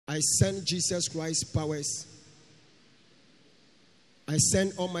I send Jesus Christ's powers. I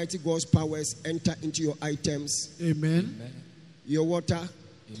send Almighty God's powers enter into your items. Amen. Your water.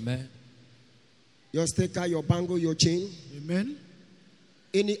 Amen. Your sticker, your bangle, your chain. Amen.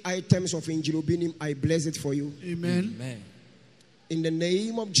 Any items of Obinim, I bless it for you. Amen. Amen. In the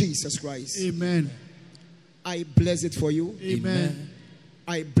name of Jesus Christ. Amen. I bless it for you. Amen.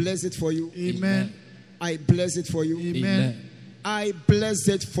 I bless it for you. Amen. I bless it for you. Amen. I bless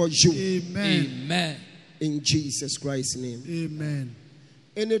it for you. Amen. Amen. In Jesus Christ's name. Amen.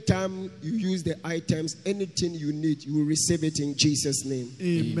 Anytime you use the items, anything you need, you will receive it in Jesus' name.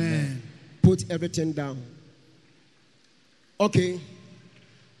 Amen. Put everything down. Okay.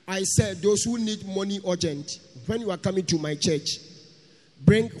 I said those who need money urgent, when you are coming to my church,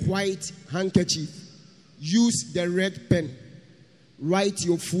 bring white handkerchief. Use the red pen. Write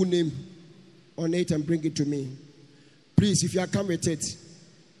your full name on it and bring it to me. Please, if you are coming with it,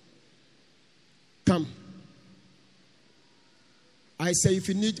 come. I say if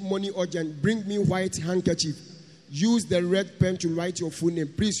you need money urgent, bring me white handkerchief. Use the red pen to write your full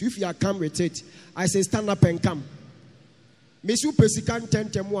name. Please, if you are come with it, I say stand up and come. Miss you pesikan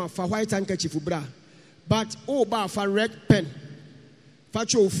tentemwa for white handkerchief bra. But ba for red pen. For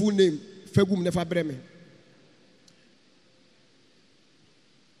your full name. Fegum never breme.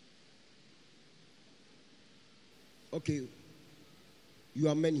 Okay. You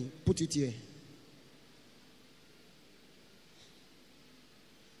are many. Put it here.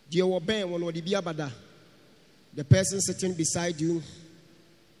 The person sitting beside you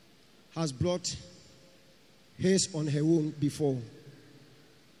has brought his on her own before.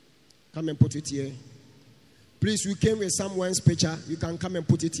 Come and put it here. Please, we came with someone's picture. You can come and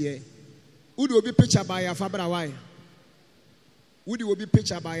put it here. Who will be picture by your fabra? Why? Who will be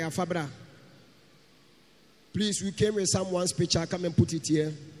picture by your fabra? Please, we came with someone's picture. Come and put it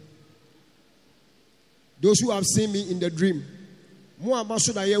here. Those who have seen me in the dream. Mo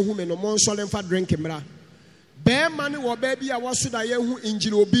abasoda ye hu me no mo nsole mfa drink mra. Be man wo ba bia wasoda ye hu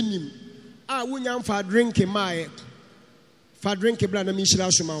injili obinim. A wonya mfa drink mae. Fa drink bra na mi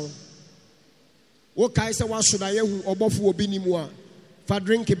hira soma wo. Wo kai se wasoda ye hu obofo obinim a. Fa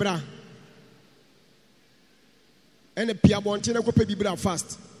drink bra. Ene pia bonte na kopa bibra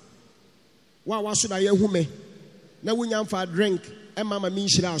fast. Wa wasoda ye hu me. Na wonya mfa drink e mama mi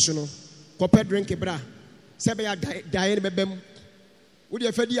hira so no. Kopa drink bra. Se be ya dae bebem. Would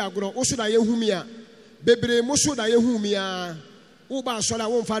you fedi agro? O should I humia? Bebre mo should I humia? Uba sola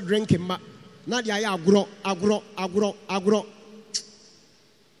won't fa drink him. Nadia agro.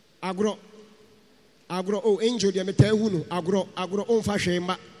 Oh, angel, the metehuno, agro, on fashion.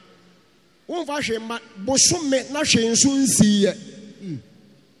 On fashion, bosum me na shen soon see.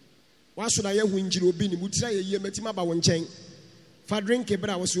 Why should I win Obinim? Would say a year metima ba one chain. Fa drink a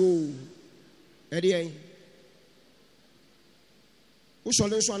bra was so. Eddie. Who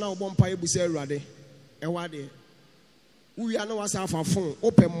shall also now bomb pie busy rade? A wade. We are no as our phone,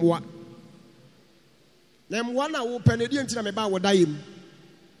 open what? Them one open it until I'm about what I am.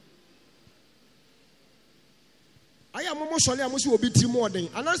 I am almost sorry, I must be three more than.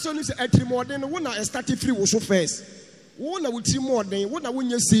 And also, is a three more than one. I started free was so fast. One with three more than one. I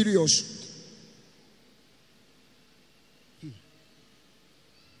win you serious.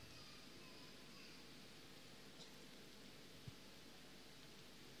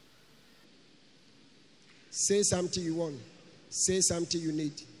 Say something you want. Say something you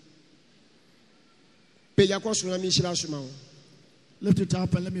need. Lift it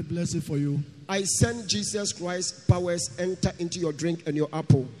up and let me bless it for you. I send Jesus Christ's powers enter into your drink and your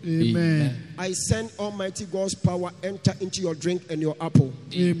apple. Amen. I send Almighty God's power enter into your drink and your apple.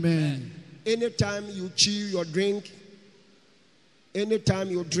 Amen. Anytime you chew your drink, anytime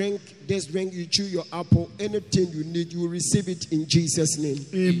you drink this drink, you chew your apple, anything you need, you will receive it in Jesus' name.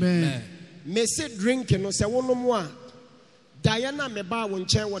 Amen. Me say drink no say wono mo a Diana me ba wo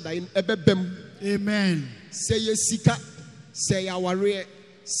nchen wo da ebebem. Amen. Say ye sika, say ya ware,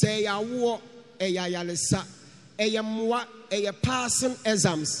 say ya wo eya yalesa, eya moa, eya passing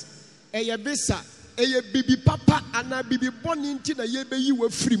exams, eya visa, eya bibi papa ana bibi boni nti na ye beyi wo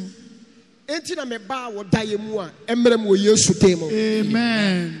frim. Enti na me ba wo da ye mu a emrem wo Yesu temo.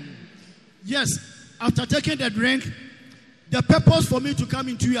 Amen. Yes, after taking the drink, the purpose for me to come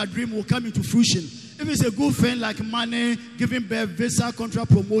into your dream will come into fruition. If it's a good thing like money, giving birth, visa,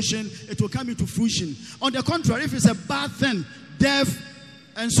 contract, promotion, it will come into fruition. On the contrary, if it's a bad thing, death,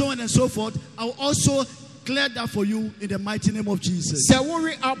 and so on and so forth, I will also clear that for you in the mighty name of Jesus. Se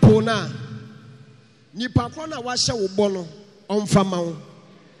worry apple na nipa kwa na washa wo bono on fama.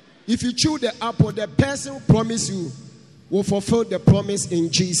 If you chew the apple, the person promise you will fulfill the promise in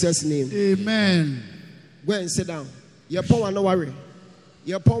Jesus' name. Amen. Go and sit down. Your power no worry.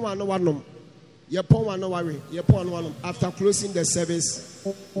 Your power no one. Your power no worry. Your power no one. After closing the service,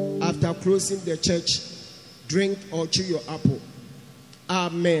 after closing the church, drink or chew your apple.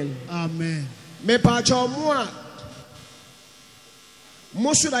 Amen. Amen. Me pa cho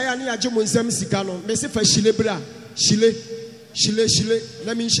mo should I ani agye mo nsam sika no me se fa shile bra shile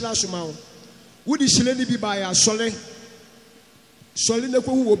na me nshira soma wo wudi shile ni bi ba ya sole ne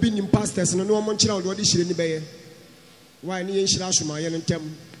ko hu Obinim pastors no no mo nkyira wo de shile ni be ye why ni nshira soma ye ntem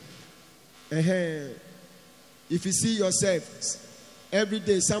if you see yourself every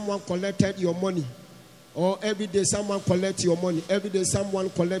day someone collected your money, or every day someone collect your money, every day someone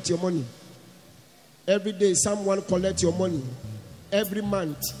collect your money, every day someone collect your money, every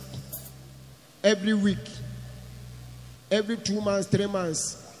month, every week, every 2 months, 3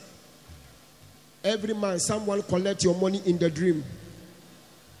 months, every month someone collect your money in the dream,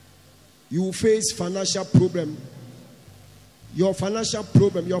 you will face financial problem. Your financial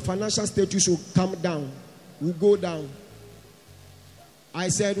problem, your financial status will come down, will go down. I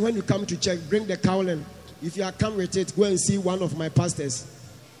said, when you come to church, bring the cowling. If you are come with it, go and see one of my pastors.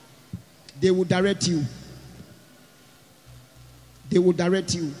 They will direct you. They will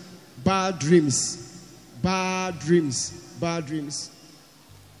direct you. Bad dreams. Bad dreams. Bad dreams.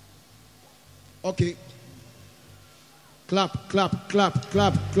 Okay. Clap, clap, clap,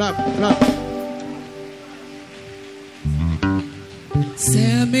 clap, clap, clap.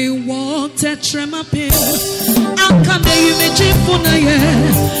 Say me want a tremor pill. I'll come there, you may chip for na ye.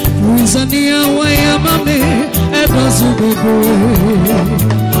 Reasonia way I'm me, it doesn't go.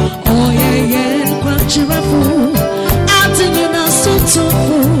 Oh yeah, quite cheerful. Out in your so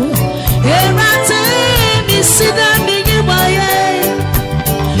full. Erate, me see that nigga by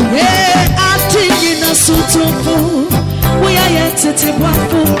yeah, out in your so full. We are yet to take one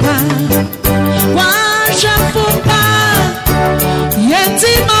for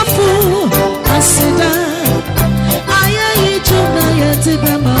Yeti mafu asida aya yituna yeti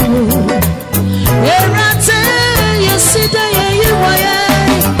bamawo erate yesida yeyiwaye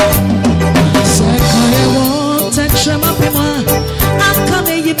sekaye won tekshama pema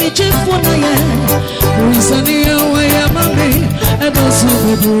akame yibichifu na ye uzani awaya mami edosu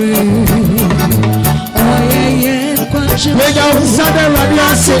bebre oye kwanchi weja usade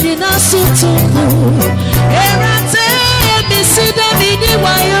radiase dina sutuku erate Sida mini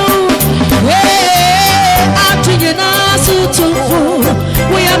wayo, atuye na sutufu.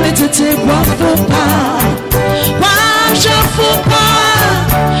 We are meant to take one for pa,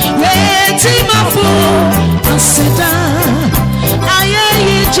 Tema asida. Aye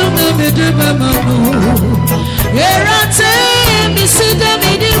yijume medema mano. Erate mi sida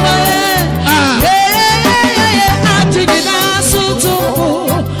mini wayo, atuye na sutufu.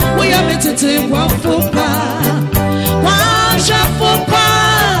 We are meant to take one for pa.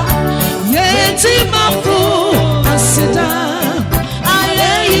 Tema asida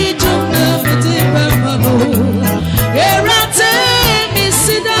aye jumna medeba mano erate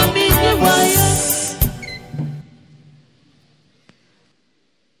misida mini waya.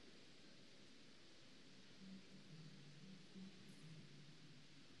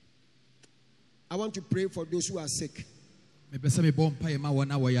 I want to pray for those who are sick.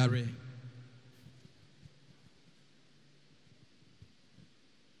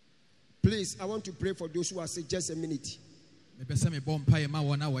 Please, I want to pray for those who are sick. Just a minute.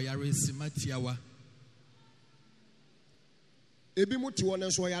 Ebi muti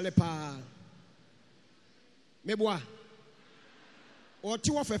wona so yale pa. Meboa.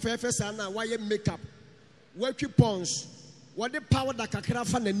 Oti wo fefefe sa na waye makeup. Watwi pons. What the power da kakra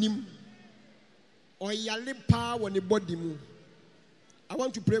fa nanim. O yale pa woni body mu. I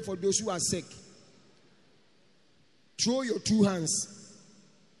want to pray for those who are sick. Throw your 2 hands.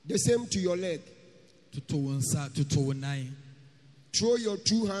 The same to your leg. Throw your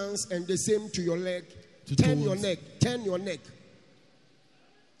 2 hands and the same to your leg. Turn your neck. Turn your neck.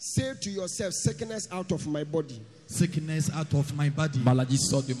 Say to yourself, sickness out of my body. Sickness out of my body.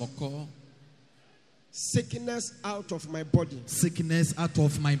 Sickness out of my body. Sickness out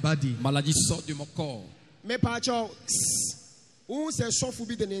of my body. Me pacho. Who says sofu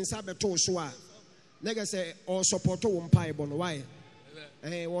bi de nsa beto so a. Nega say or support wo mpa ebo no why?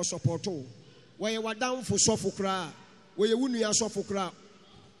 Was support. Where you were down for Sofokra, where you wouldn't have Sofokra,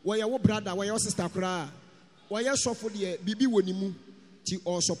 where your brother, where your sister cry, where you suffer the Bibi Wonimu,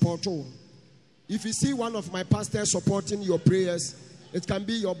 or support. If you see one of my pastors supporting your prayers, it can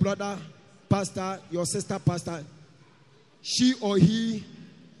be your brother, pastor, your sister, pastor. She or he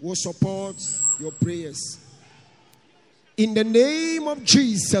will support your prayers. In the name of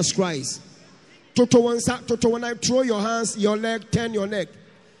Jesus Christ. Toto, when I throw your hands, your leg, turn your neck.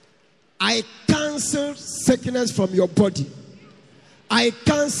 I cancel sickness from your body. I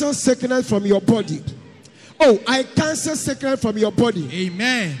cancel sickness from your body. Oh, I cancel sickness from your body.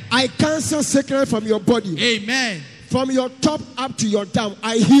 Amen. I cancel sickness from your body. Amen. From your top up to your down,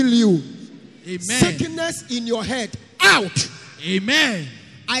 I heal you. Amen. Sickness in your head, out. Amen.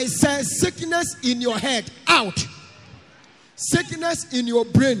 I said sickness in your head, out. Sickness in your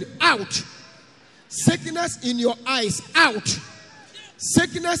brain, out. Sickness in your eyes, out.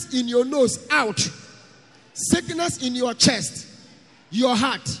 Sickness in your nose, out. Sickness in your chest, your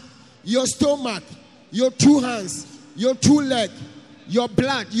heart, your stomach, your 2 hands, your 2 legs, your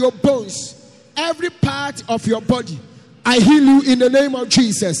blood, your bones, every part of your body. I heal you in the name of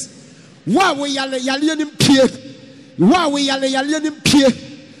Jesus. Why we yale in pie? Why we yale in pie?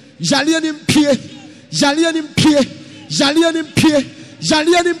 Jalian in pie, Jalian in pie, Jalian in pie,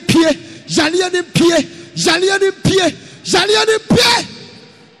 Jalian in pie, Jalian in pie, Jalian in pie, Jalian in pie.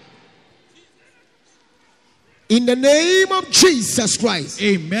 In the name of Jesus Christ.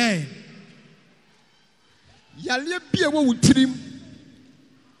 Amen. Yalia be a wo trim.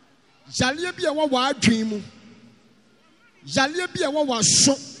 Yalia be a wa dream. Yalia be a wa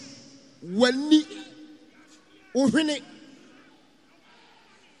so. Wani. Ohene.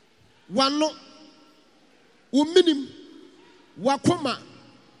 Wano. Obinim. Wakoma.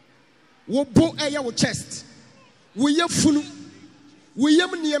 Wo bo eya wo chest. Wo ye funu. Wo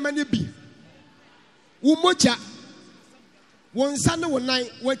yem niema ne bi. Wo moja. Won sane wo nan,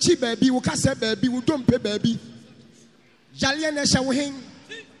 wo chi baabi, wo kasa baabi, wo dompe baabi. Jale na hya wo hen.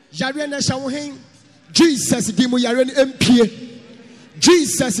 Jare na hya wo hen. Jesus di mo yare ne empie.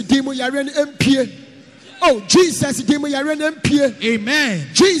 Jesus di mo yare ne empie. Oh, Jesus di mo yare ne empie. Amen.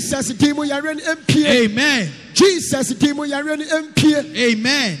 Jesus di mo yare ne empie. Amen. Jesus di mo yare ne empie.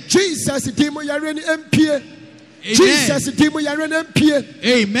 Amen. Jesus di mo yare ne empie. Jesus di mo yare ne empie.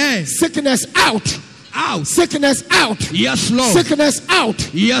 Amen. Sickness out. Out. Sickness out. Yes, Lord. Sickness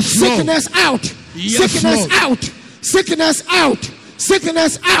out. Yes, Lord. Sickness out. Yes, Sickness Lord. out. Sickness out.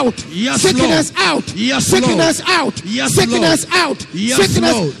 Sickness out. Yes, Sickness Lord. out. Yes, Sickness Lord. out. Yes, Sickness Lord. out. Yes,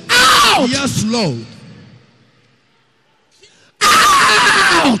 Sickness Lord. out. Yes, Lord.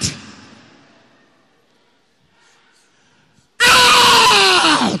 Out.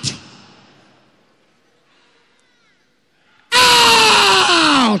 Out.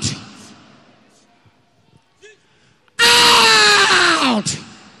 Out. Out.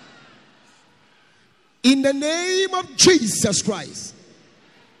 In the name of Jesus Christ.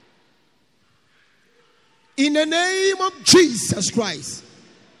 In the name of Jesus Christ.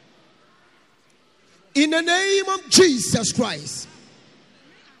 In the name of Jesus Christ.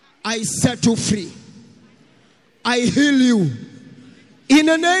 I set you free. I heal you. In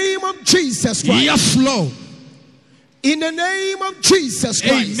the name of Jesus Christ. Yes, Lord. In the name of Jesus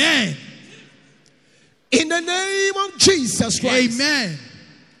Christ. Amen. In the name of Jesus Christ. Amen.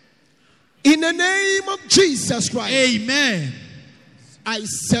 In the name of Jesus Christ. Amen. I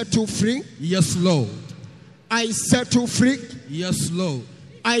set you free. Yes, Lord. I set you free. Yes, Lord.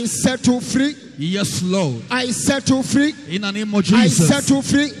 I set you free. Yes, Lord. I set you free. In the name of I Jesus. set you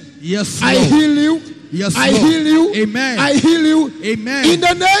free. Yes, I Lord. heal you. Yes, I Lord. heal you. Amen. I heal you. Amen. In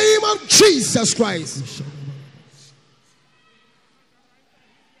the name of Jesus Christ.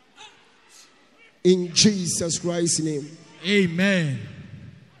 In Jesus Christ's name. Amen.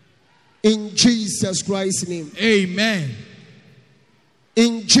 In Jesus Christ's name. Amen.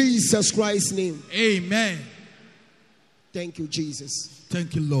 In Jesus Christ's name. Amen. Thank you, Jesus.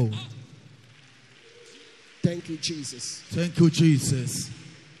 Thank you, Lord. Thank you, Jesus. Thank you, Jesus.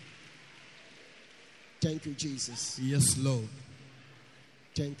 Thank you, Jesus. Yes, Lord.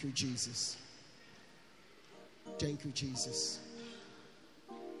 Thank you, Jesus. Thank you, Jesus.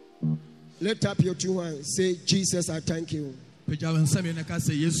 Lift up your 2 hands. Say, Jesus, I thank you. Say,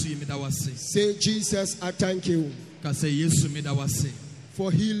 Jesus, I thank you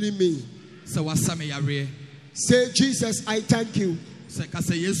for healing me. Say, Jesus, I thank you.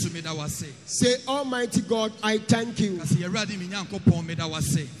 Say, Almighty God, I thank you for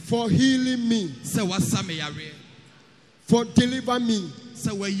healing me, for delivering me,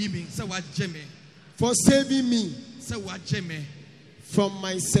 for saving me from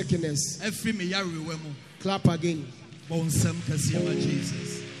my sickness. Clap again.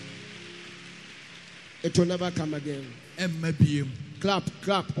 It will never come again. Clap,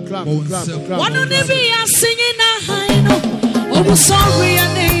 clap, clap, clap, clap. One of them is singing a high note. Oh, sorry,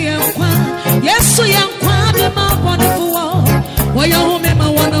 and yes, so young, quite a wonderful. Why you home, my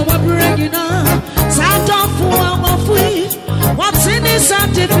one of what breaking up. What's in this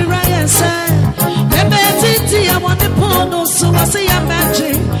antivirus? I want the porno, so I say I'm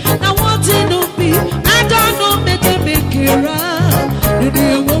magic. Now what it do be? I don't know, make it right.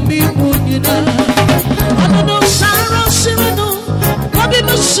 You won't be moving up. I don't know, Sarah, Shirano, Bobby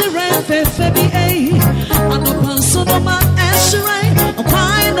Mushiran, Febi, I know Pansonoma, Asherai, a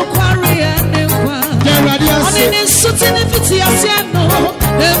pine, no quarry, and no quarry. On in suiting if it's Yasiano,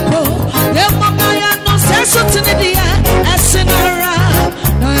 no sensitive in the air, as in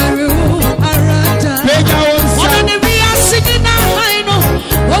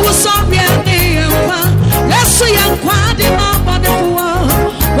sorry, yes, so young quad in my body for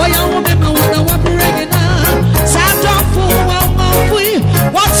why I want them, I want to bring it up. Sat off for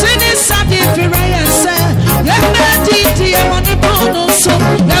what's in his side if you're right, sir. I want to pull so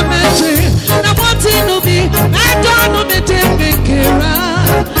the magic. Now, what's in to be? I don't know the make it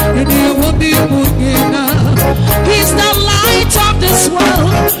right, and he will be moving up. He's the light of this world,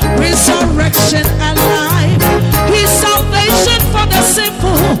 resurrection and life. He's salvation for the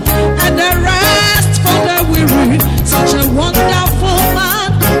simple and the rest for the weary. Such a wonderful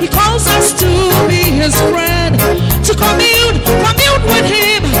man. He calls us to be his friend, to commune with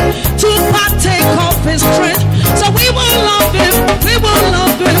him, to partake of his strength. So we will love him, we will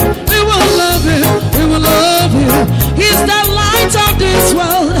love him, we will love him, we will love him. He's the light of this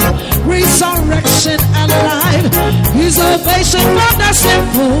world, resurrection and life. He's salvation for the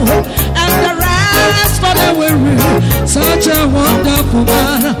simple and the rest for the weary. Such a wonderful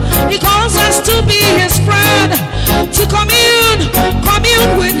man. He calls us to be his friend, to commune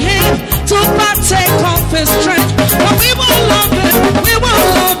with him, to partake of his strength. But we will love him, we will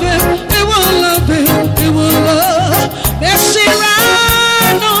love him, we will love him, we will love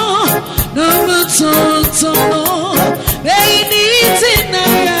Meshirano, no Tono, they need it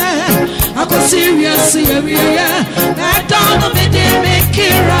now. I go serious, I don't know me, they make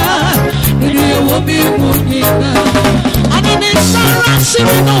it right. You will be moving now. And in the Sarah,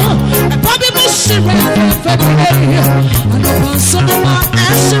 a Bobby Mushiran, February, and the Pansonoma,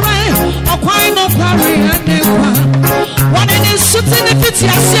 Asherai, a quine of Harry and Nepa. One in his suit in the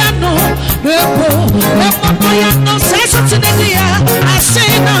Pitiasiano, no sense in the air, I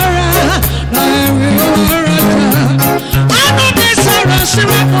say, Nara, I know this Sarah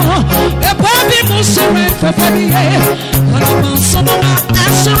Shirano, a Bobby Mushiran, February, and the Pansonoma,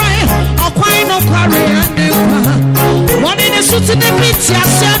 Asherai, a quine of Harry and Nepa. One in his suit in the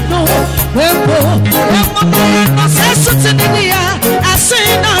Pitiasiano, no sense in the air, I say,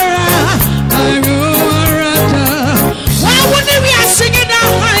 Nara, why wouldn't we are singing that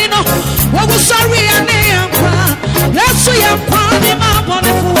high? No, what was sorry and yes, we are party, my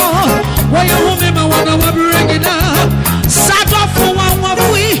body for why you woman, I want to bring it up. Sat off for one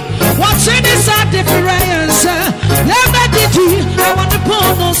we what's in this difference? Never did you, I want to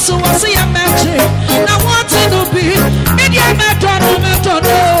pull no so I see a magic. Now, what to be? Media method,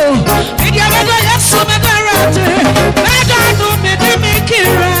 media method, yes, so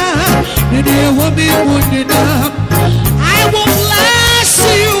I will bless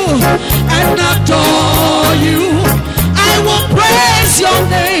you and adore you. I will praise your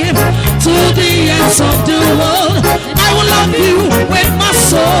name to the ends of the world. I will love you with my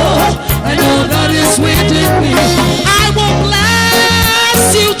soul and all that is within me. I will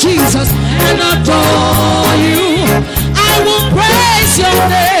bless you, Jesus, and adore you. I will praise your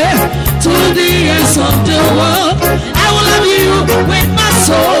name to the ends of the world. I will love you with my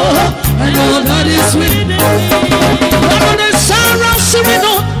soul and all that is within me.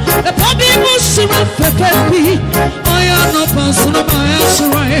 The public was Pepe. I am no person of my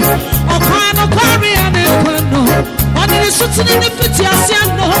Asherai. A kind of carry and a cano. On the suit in the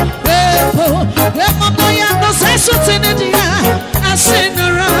Pitiasiano. No sense in the air. I sing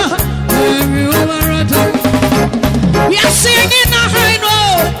around. We are singing a high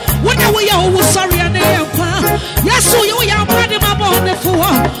note. When we are sorry and yes, so you are ready, my boy.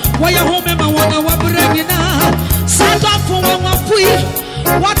 Why you home, my one, I want to bring it now. Sat off for one free.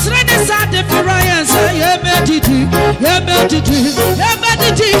 What's ready, Sunday for Ryan? Yeah, medity, yeah, medity, yeah,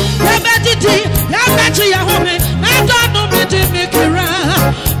 medity, yeah, medity, yeah, medity, yeah, homie. I don't know me to make it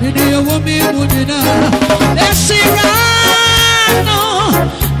right. And you want me, Munina. Let's see, no, no,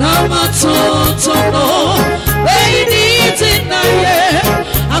 no, they need it now,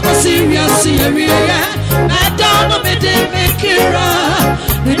 yeah. I go serious, I don't know me to make it right.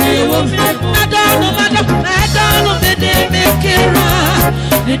 And you want me, I don't know, I don't know me to make it right.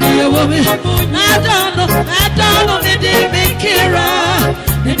 And you want me, I don't know me to make it right.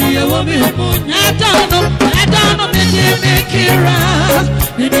 And you want me, I don't know.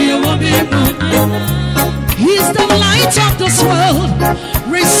 He's the light of this world,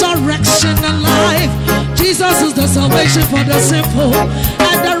 resurrection and life. Jesus is the salvation for the simple,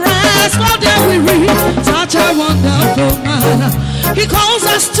 and the rest for the weary. Such a wonderful man. He calls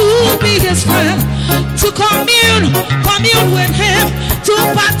us to be his friend, to commune with him, to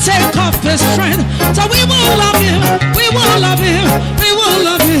partake of his strength. So we will love him, we will love him, we will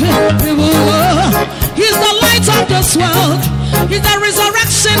love him, we will love. He's the light of this world. He's the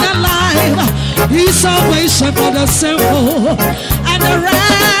resurrection and life. He's salvation for the simple, and the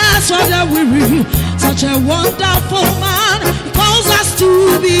rest for the weary. Such a wonderful man. He calls us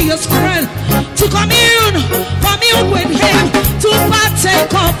to be his friend, to commune with him, to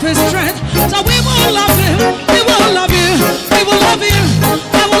partake of his strength. So we will love him, we will love him, we will love him,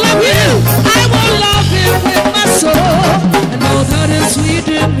 I will love you, I will love him with my soul, and all that is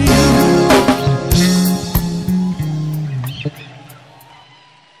within me.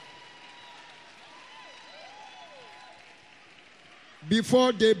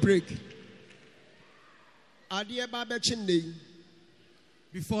 Before daybreak, Adia Baba Chinde.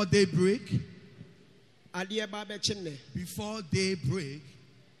 Before daybreak, Adia Baba Chinde. before daybreak,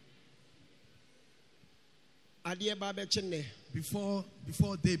 Adia Baba Chinde. before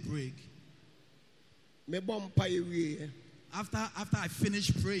daybreak, Me bom paye. after I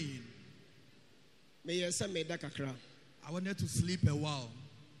finished praying, Me yesa me da kakra. I wanted to sleep a while.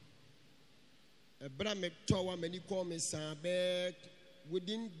 Bra me towa me ni call me back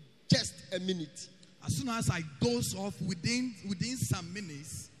within just a minute. As soon as I dozed off, within some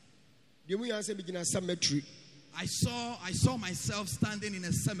minutes, The way I say begin a cemetery. I saw myself standing in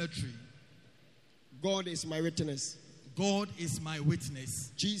a cemetery. God is my witness. God is my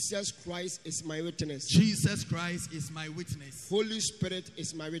witness. Jesus Christ is my witness. Jesus Christ is my witness. Holy Spirit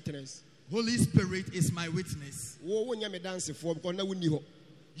is my witness. Holy Spirit is my witness. Wo wonya me dance for because na wuni ho.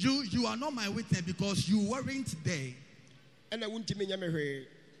 You are not my witness because you weren't there. And I wunti me nya me hwe.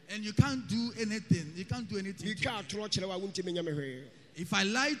 And you can't do anything. You can't do anything. You to can't me. throw chile wa wunti me nya me hwe. If I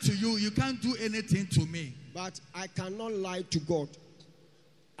lie to you, you can't do anything to me. But I cannot lie to God.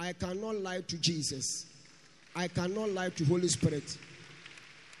 I cannot lie to Jesus. I cannot lie to Holy Spirit.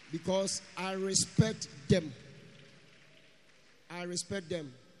 Because I respect them. I respect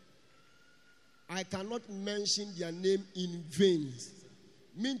them. I cannot mention their name in vain.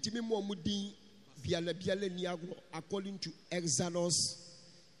 According to Exodus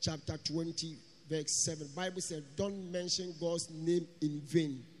chapter 20, verse 7. Bible said, don't mention God's name in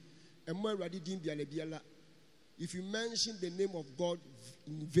vain. If you mention the name of God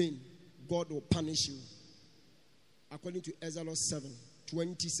in vain, God will punish you. According to Exodus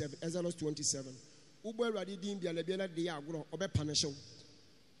 27. Exodus 27.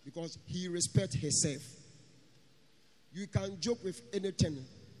 Because he respects himself. You can joke with anything,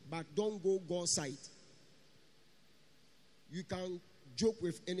 but don't go God's side. You can joke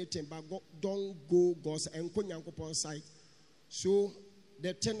with anything, but don't go God's side. So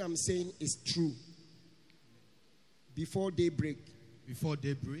the thing I'm saying is true. Before daybreak,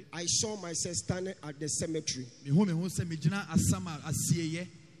 I saw myself standing at the cemetery.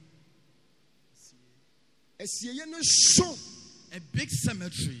 A big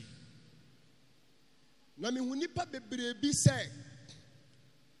cemetery.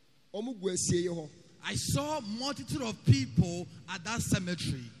 I saw multitude of people at that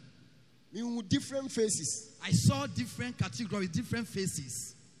cemetery. Different faces. I saw different categories, different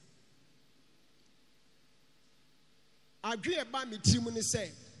faces. The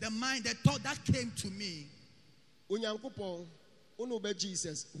thought that came to me.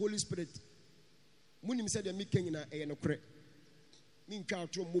 Jesus, Holy Spirit. Munim said the making a cre. Min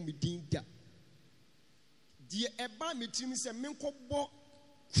cartoon mummy dinda. Dear Eba meeting said Minko bo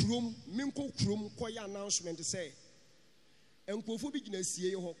krum, Minko krum, koya announcement to say. And Kofu beginners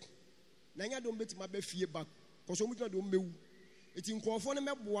see hawk. Nanya don't bet my befie back, because we don't know. It's in Kofona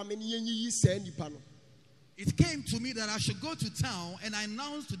Woman ye send pano. It came to me that I should go to town and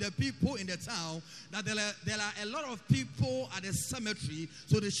announce to the people in the town that there are a lot of people at the cemetery,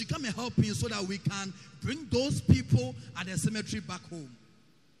 so they should come and help me so that we can bring those people at the cemetery back home.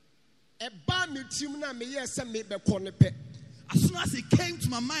 As soon as it came to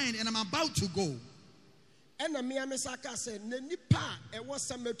my mind and I'm about to go, and a mere Messaka said, Nipa, it was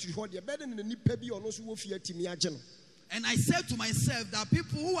cemetery, better than the Nipa be on also fear Timiajan. And I said to myself that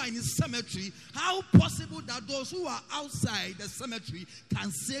people who are in the cemetery, how possible that those who are outside the cemetery can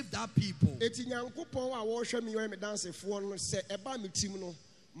save that people?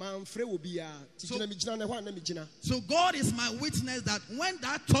 So God is my witness that when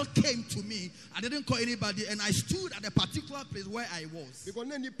that thought came to me, I didn't call anybody, and I stood at a particular place where I was.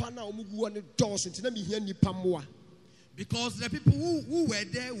 Because the people who were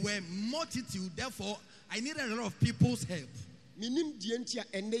there were multitude, therefore I needed a lot of people's help. I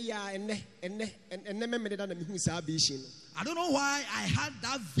don't know why I had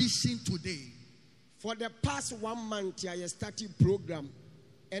that vision today. For the past 1 month, I started program.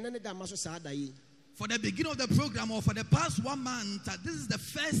 For the beginning of the program, or for the past 1 month, this is the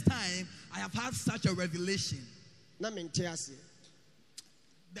first time I have had such a revelation. I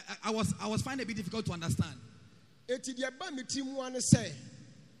was finding it a bit difficult to understand.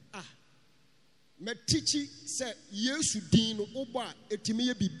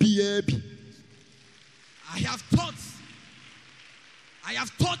 I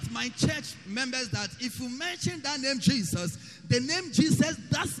have taught my church members that if you mention that name Jesus, the name Jesus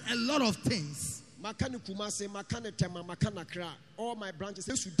does a lot of things. All my branches.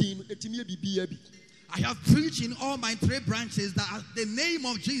 I have preached in all my 3 branches that the name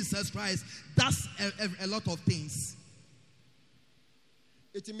of Jesus Christ does a lot of things.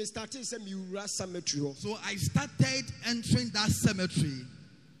 So I started entering that cemetery.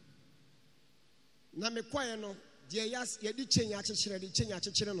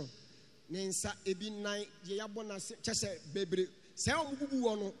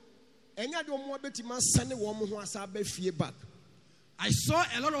 I saw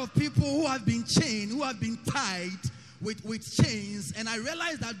a lot of people who have been chained, who have been tied with chains, and I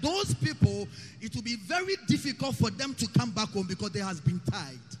realized that those people, it will be very difficult for them to come back home because they have been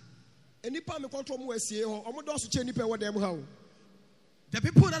tied. The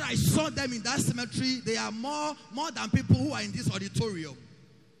people that I saw them in that cemetery, they are more than people who are in this auditorium.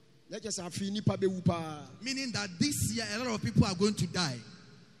 Meaning that this year, a lot of people are going to die.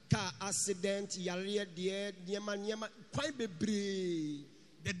 Car accident,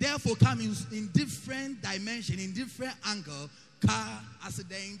 They therefore come in different dimension, in different angle. Car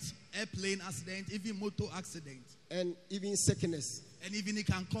accident, airplane accident, even motor accident. And even sickness. And even it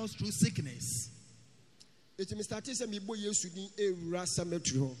can cause through sickness. So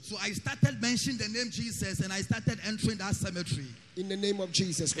I started mentioning the name Jesus, and I started entering that cemetery. In the name of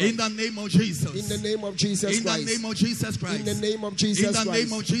Jesus Christ. In the name of Jesus. In the name of Jesus Christ. In the name of Jesus Christ. In the name of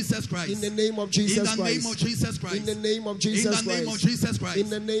Jesus Christ. In the name of Jesus Christ. In the name of Jesus Christ. In the name of Jesus Christ. In the name of Jesus Christ. In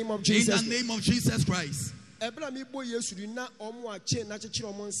the name of Jesus Christ. In the name of Jesus Christ.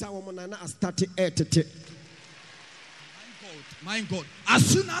 My God. As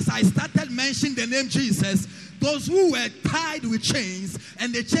soon as I started mentioning the name Jesus, those who were tied with chains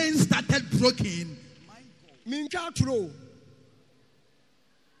and the chains started breaking. My God.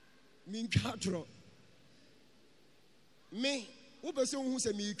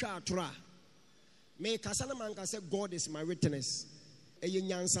 Me, kasana man ka say God is my witness. Eye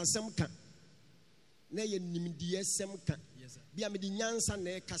nyansa sem ka. Na ye nimdie sem ka. Bia me di nyansa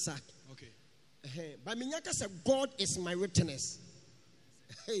na kasa. Okay. But me nyaka say God is my witness.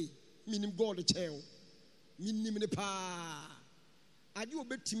 Hey, minim God cheo. Minim ne pa. Ade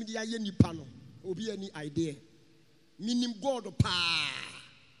obetimi di aye nipa no. Obi ani idea. Minim God pa.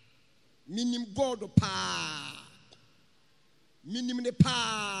 Minim God pa. Minim ne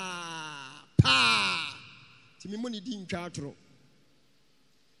pa. Pa. Timi money di ntwa atro.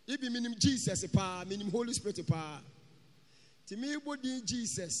 Ibi minim Jesus pa, minim Holy Spirit pa. Timi body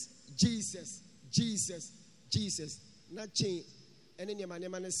Jesus, Jesus, Jesus, Jesus. Na chain ene ne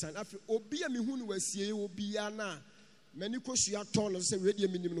manema ne san. Afi obi a me hu no wasie obi a na mani kosua ton no se wedi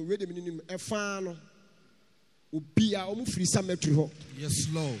minim no wedi minim e fa no. Obi a omu free cemetery ho. Yes,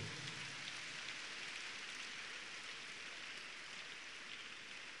 Lord.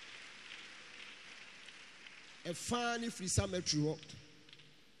 A funny free cemetery walk.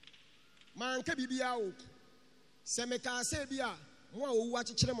 Man can be out. Semeka say bia, more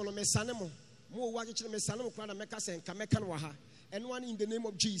watch chilemo mesanemo, more watch mesanemo crowd mecas and Kamekan Waha, and one in the name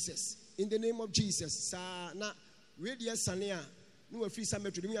of Jesus. In the name of Jesus. Sa na radius sania, no free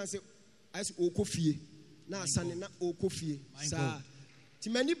cemetery. Me answer as Okofie. Na sani na Okofie. Sa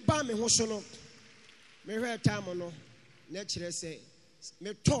Timani ba me hosono. Me heard time no, nature say,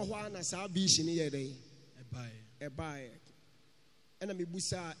 me tohwa na sa bishi ni yede. Ebae ena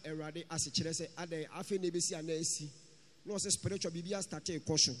mebusa erade asechire se ade afi na ebesi anasi no se spiritual bibia start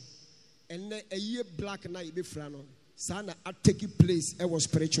ekosho enne eye black na ebefra no sa na take place e was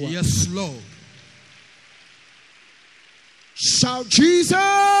spiritual. Yes, Lord. Shout Jesus!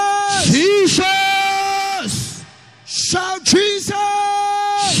 Jesus! Shout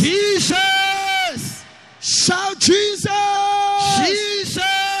Jesus! Jesus! Shout Jesus!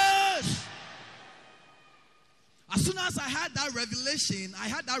 Jesus! as I had that revelation,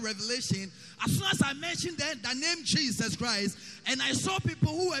 as soon as I mentioned the name Jesus Christ, and I saw people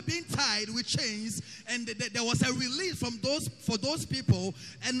who were being tied with chains, and there was a release for those people,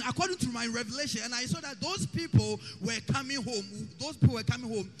 and according to my revelation, and I saw that those people were coming home.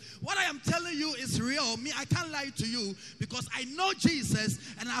 What I am telling you is real. Me, I can't lie to you because I know Jesus,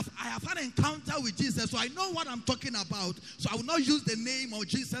 and I have had an encounter with Jesus, so I know what I'm talking about. So I will not use the name of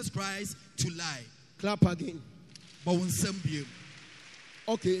Jesus Christ to lie. Clap again.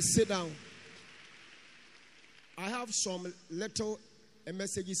 Okay, sit down. I have some little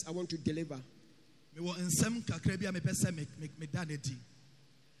messages I want to deliver.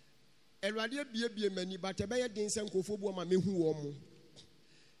 Erade bie mani but ebe din se nkofo bu ma mehu wo mo.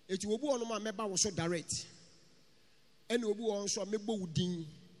 Eti obu ono ma meba wo so direct. Ene obu on so mebo wudin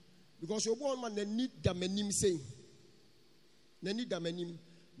because obu on ma nani da manim sei. Nani da manim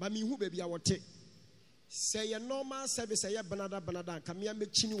ma mehu ba bia wote. Say a normal service ay banada kamia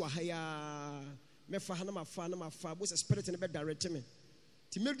mechini wa haya me fa na ma fa bo spirit ne be direct me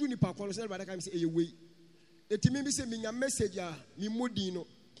ti medu ni pa kwalo se ba ka mi say ewe eti me bi se minya message a mi modin no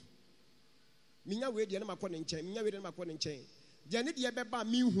minya we de na makọ ne nchen de ne de be ba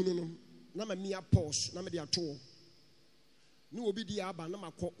mi hunu no na ma mi a pause na me de ato ni obi di aba na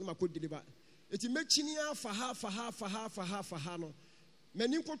makọ deliver eti mechini afa ha no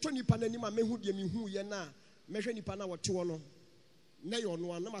many koto nipa nanim a mehu de mehu ye na mehwe nipa na wote wo no na yo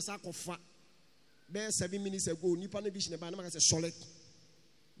no na masa kofa be 7 minutes ago nipa na vision ba na maka say solid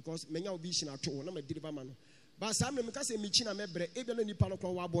because menya vision ato na ma deliver ma no ba sa me ka say michi na mebre e be na nipa no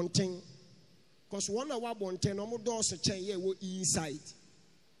kwa wa bonten because one na wa bonten no mo do so chen ye wo inside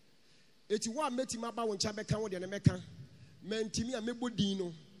eti wa metima ba won cha be kan wo de na meka mentimi a mebodin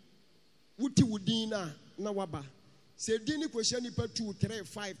no wuti wudin na waba. Say, Dini question nipa 2, 3,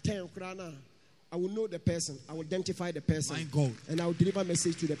 5, 10 krana. I will know the person. I will identify the person. My God. And I will deliver a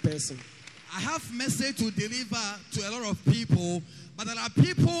message to the person. I have message to deliver to a lot of people, but there are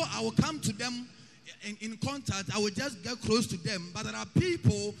people I will come to them in contact. I will just get close to them. But there are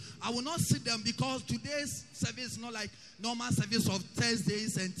people I will not see them because today's service is not like normal service of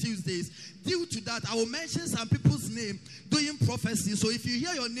Thursdays and Tuesdays. Due to that, I will mention some people's name doing prophecy. So if you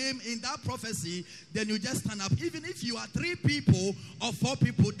hear your name in that prophecy, then you just stand up. Even if you are 3 people or 4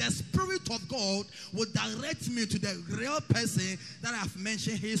 people, the Spirit of God will direct me to the real person that I have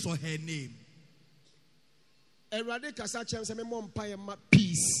mentioned his or her name.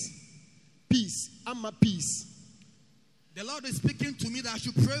 Peace. Peace. I'm a peace. The Lord is speaking to me that I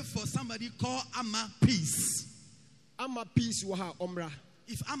should pray for somebody called Amma Peace. Amma Peace waha omra.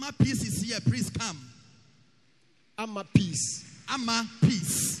 If Amma Peace is here, please come. Amma Peace. Amma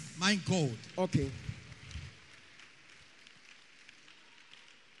Peace. My God. Okay.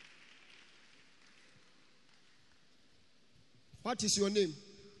 What is your name?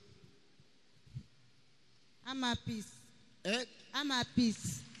 Amma Peace. Eh? Amma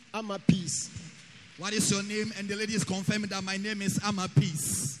Peace. Amma Peace. What is your name? And the lady is confirming that my name is Amma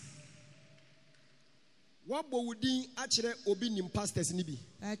Peace. What wudin actually Obinim pastors nibi?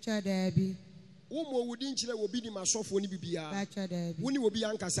 Bacha Debbie. Umo wudin chile Obinim asofo ni bibia. Bacha Debbie. Wuni obi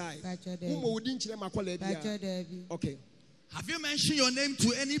ankasai. Bacha Debbie. Umo wudin chile makwale bia. Bacha Debbie. Okay. Have you mentioned your name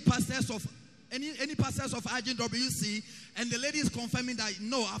to any pastors of any pastors of Agent WC? And the lady is confirming that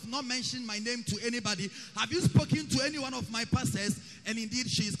no, I've not mentioned my name to anybody. Have you spoken to any one of my pastors? And indeed,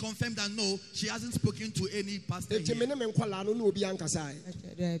 she is confirmed that no, she hasn't spoken to any pastor.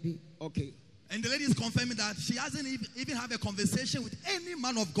 Okay. And the lady is confirming that she hasn't even had a conversation with any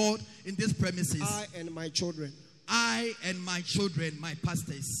man of God in this premises. I and my children. I and my children, my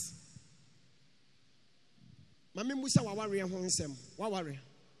pastors. Mami Musa wawari honsem. Wawari.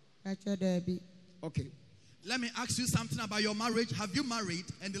 Okay. Let me ask you something about your marriage. Have you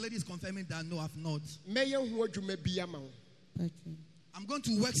married? And the lady is confirming that no, I've not. I'm going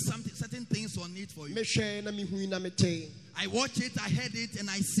to work certain things on it for you. I watch it, I heard it, and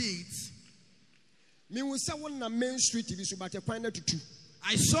I see it. I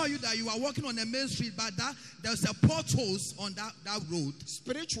saw you that you are walking on the main street, but there's a potholes on that road.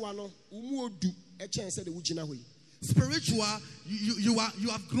 Spiritual, you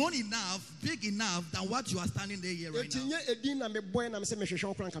have grown enough, big enough than what you are standing there here right now.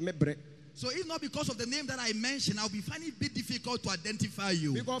 So if not because of the name that I mentioned, I'll be finding it a bit difficult to identify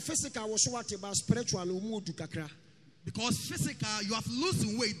you. Because physical, you have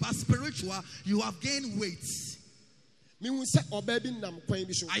losing weight, but spiritual, you have gained weight. I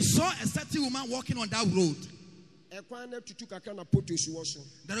saw a certain woman walking on that road.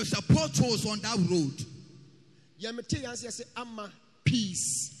 There is a potholes on that road.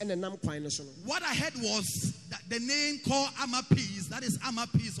 peace and the nam kwan so no. What I heard was that the name called Ama Peace. That is Ama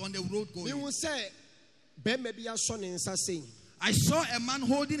Peace on the road Me going. who say be maybe a son in saying. I saw a man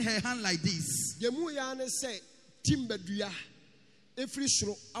holding her hand like this. Ye mu ya ne say timbadua efri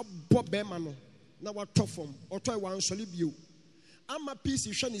soro abo be ma no na wato fom oto wan sole bio. Ama peace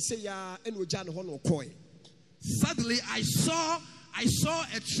hwe ne say ya ene oja ne ho no koi. Suddenly I saw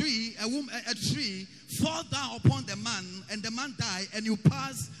a tree fall down upon the man, and the man died, and you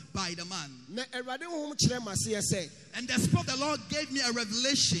passed by the man. Na Erade ho kire ma say And the Spirit of the Lord gave me a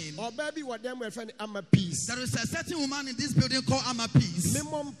revelation. oba bi wodem we friend Ama peace. There is a certain woman in this building called Ama Peace. Me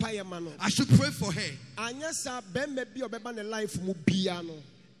mom paye ma no. I should pray for her. Anya sa be me bi obeba ne life mu bia no.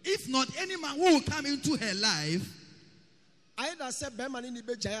 If not, any man who will come into her life, Either say be man ni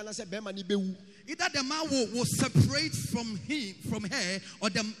be jaya na say be man ni be wu. either the man will separate from her, or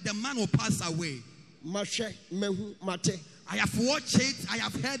the man will pass away. Mahwe mehu mate. I have watched it, I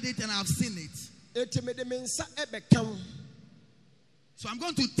have heard it, and I have seen it. Etime de mensa ebekam So I'm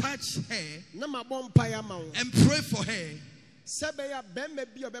going to touch her na mabom paye ma wo. and pray for her. Sebe ya be me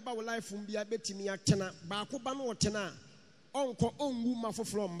bi obeba wo life mu bia betimi atena ba ko ba no otena onko onwu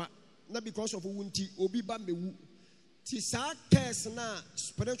mafoforo mma na because of wunti obi ba mewu. Ti sa curse na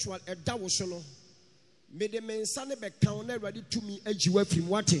spiritual eda wo so no me de mensa ne bekan na Erade tumi ajiwa fim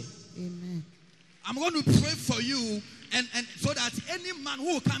wate. Amen. I'm going to pray for you, and so that any man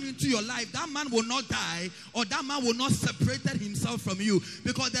who will come into your life, that man will not die, or that man will not separate himself from you,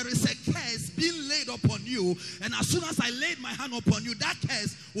 because there is a curse being laid upon you, and as soon as I laid my hand upon you, that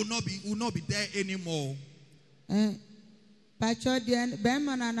curse will not be there anymore. Pacho de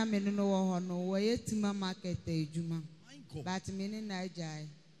Bema na me no wo no wo yetima market ejuma. My God. But me ni na jai.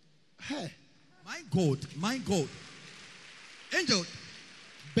 Hey, My God. Angel,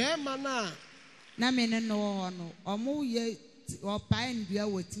 be mana Na me no wo no omo ye opai ndua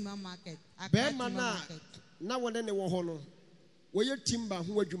wetima market. be mana na wone ne wo ho no wo ye timba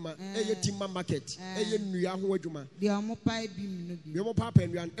ho adwuma eye timba market eye nnua ho adwuma De omo pai bi mi no bi. be mo papa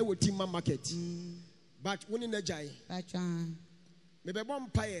nnua e wo timba market but woni na jai Pacho. me be bom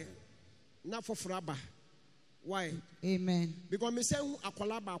paye na foforo aba why Amen. because me say hu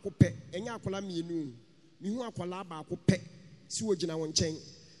akola ba ko pe enya akola mienu me hu akola ba ko pe si wo gina wo nchen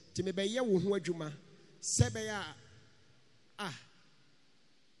ti me be ye wo ho adwuma se be ya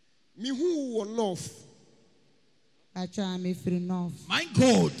me hu wo north. Pacho am free enough. my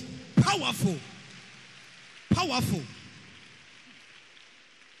God, powerful.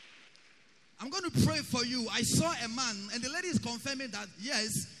 I'm going to pray for you. I saw a man, and the lady is confirming that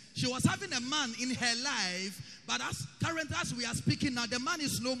yes, she was having a man in her life, but currently as we are speaking now, the man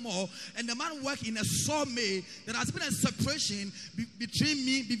is no more, and the man works in a sawmill. There has been a separation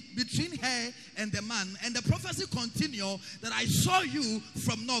between her and the man, and the prophecy continues that I saw you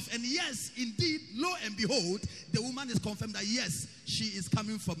from north, and yes, indeed, lo and behold, the woman is confirmed that yes, she is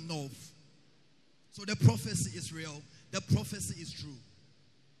coming from north. So the prophecy is real. The prophecy is true.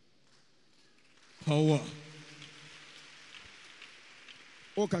 Power.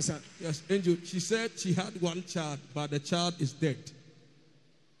 Okay, sir. Yes, Angel. She said she had one child, but the child is dead.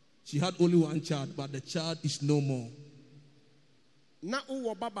 She had only one child, but the child is no more. Na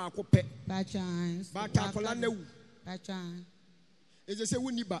uwo baba ko pe Pacho. ba ta kola na wu Pacho. e je se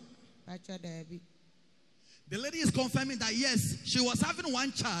wuni ba Pacho Debbie. The lady is confirming that yes, she was having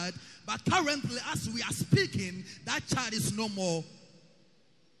one child, but currently, as we are speaking, that child is no more.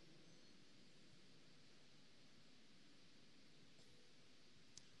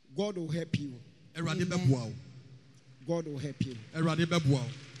 God will help you. Erade beboa. God will help you. Erade beboa.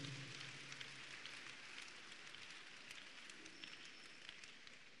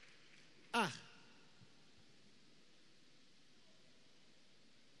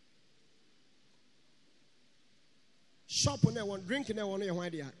 Shop on one drink in one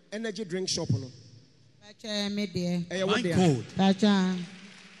energy drink shop no. Pacho me there. My God. Pacho.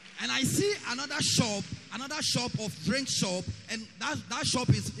 And I see another shop of drink shop, and that shop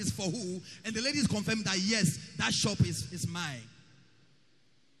is for who? And the lady is confirmed that yes, that shop is mine.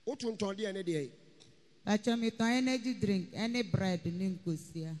 Otunton de ene de. Pacho me to energy drink, any bread ni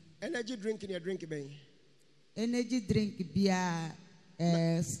nkosia. Energy drink in your drink ben. Energy drink bia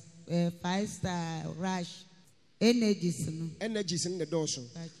 5-star rush. Energies no. Energies in the door so.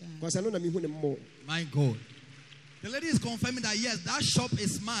 Because I know na me hu ne more. My God. The lady is confirming that yes, that shop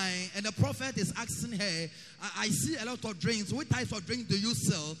is mine, and the prophet is asking her, I see a lot of drinks. What types of drink do you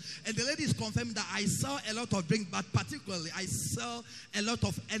sell? And the lady is confirming that I sell a lot of drinks, but particularly I sell a lot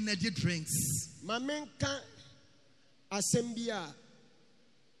of energy drinks. Mamenka asembia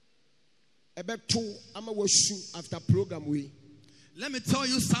ebeto ama wasu after program we. Let me tell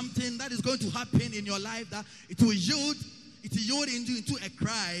you something that is going to happen in your life that it will yield into a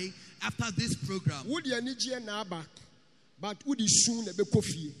cry after this program. But would soon be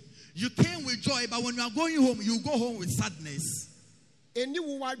coffee. You came with joy, but when you are going home, you go home with sadness.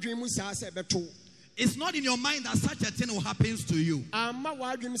 It's not in your mind that such a thing will happen to you. That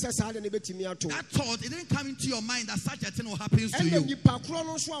thought, it didn't come into your mind that such a thing will happen to you.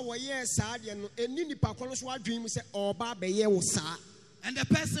 And the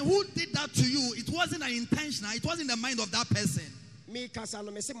person who did that to you, it wasn't an intentional, it wasn't the mind of that person.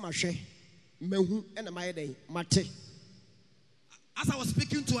 As I was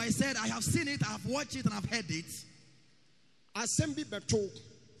speaking to, I said, I have seen it, I have watched it, and I've heard it.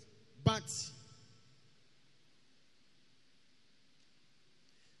 But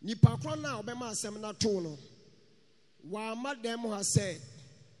Nipakwa na obema asem na to no wa madam has said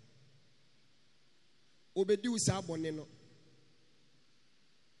obedi usa bone no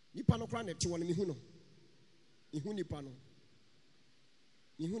nipa no kra na te won mehu no ihu nipa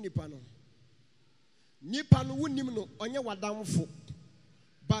no wunim no onye wadamfo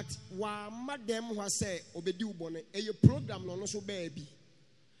but wa madam has said obedi ubone e program no so ba bi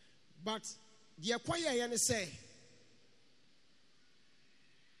but the kwaye ye ne say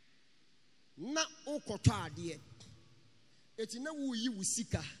na okoto ade eti na wo yi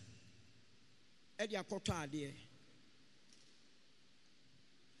wusika e de akoto ade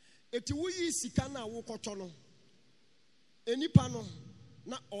eti wo yi sika na wo koto no enipa no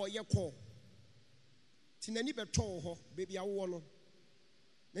na oye ko ti nani beto ho bebi awo no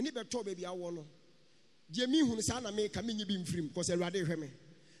nani beto bebi awo no die mi hu sa na me ka me nyi bi mfrim because Awurade hwe me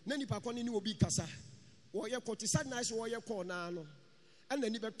na nipa ko ni obi kasa wo ye ko ti sad nice wo ye ko na no and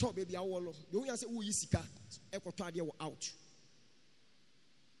then you talk baby. I will you say, who is Sika? Equatia out.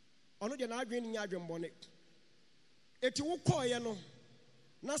 On the Nigerian Yadram bonnet. If you call Yano,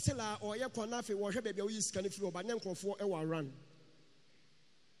 Nasela or Yakonafi or Baby is can flow, but then for a run.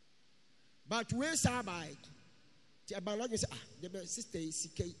 But where's our by? The Abanag is the sister is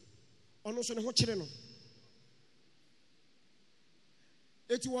Sika. Almost on what children.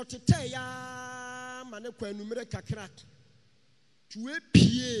 It was to tell ya Manaqua numeric crack. To a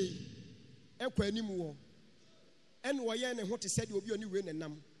PA, Equanimu, and Wayan and what he said will be only win and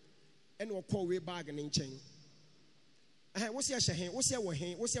numb, and will call way bargaining chain. What's your shame? What's your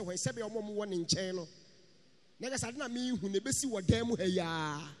way? What's your way? Sabi or one in channel. Negas I don't mean who never see what damn way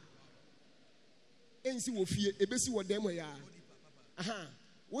ya. And see what fear, a bessy what damn way ya.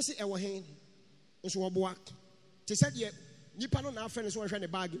 What's it our hand? Was what walk. They said yet, Nippon our friends were trying to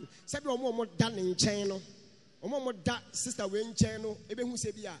bargain. Sabi or more done in channel. Omo da sister we nchen no ebe hu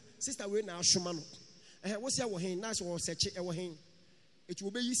se bia sister we na asoma no wo se wo hen na so wo search e wo hen eti wo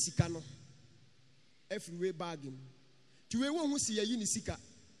be yi sika no every way bag him ti we wo hu se yi ni sika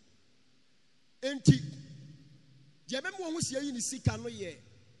enti je be mo hu se yi ni sika no ye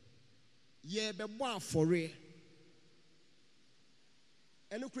be bo afore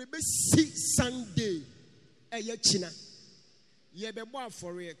eno kure be si Sunday ye china ye be bo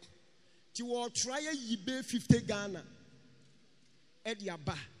afore ti wo try yi be 50 Ghana e dia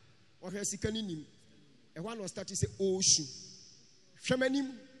ba wo hwe sika ni nim e hwa no start say ocean hwemanim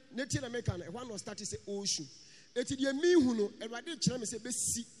ne ti na meka na e hwa no start say ocean eti dia mi hu no Awurade kire me say be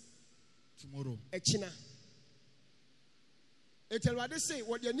si tomorrow e kina eti Awurade say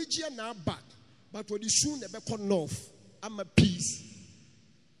wo dia ni gie na ba but wo di soon e be come north am a peace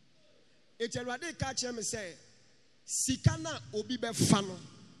eti Awurade ka kire me say sika na obi be fa no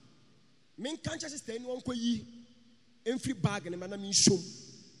men can't just stay in one way in free bag and a man mean show.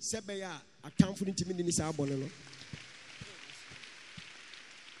 Sebea, a town for intimidating this abonno.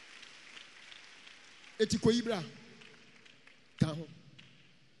 Etikoibra.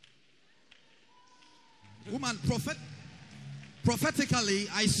 Woman, prophetically,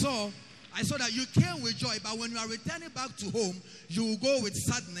 I saw that you came with joy, but when you are returning back to home, you will go with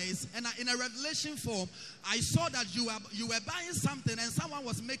sadness. And in a revelation form, I saw that you were buying something and someone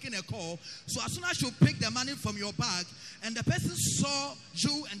was making a call. So as soon as you pick the money from your bag, and the person saw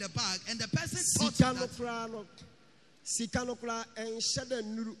you and the bag, and the person thought that Sikanokra and Shada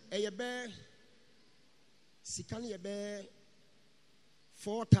Nuru Ebe Sikani Ebe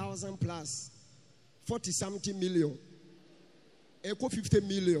 4,000 plus 40 something million. Equal 50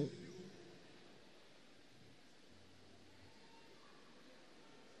 million.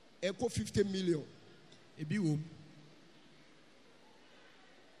 Echo 50 million. Ebiwom.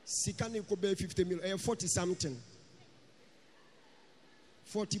 Sikani ko be 50 million. 40 something.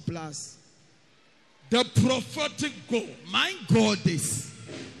 40 plus. The prophetic God. My God is.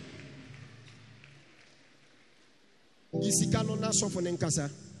 Isikano na sofo ne nkasa.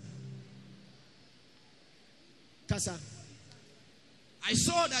 Kasa. I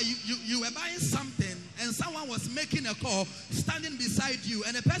saw that you were buying something and someone was making a call standing beside you,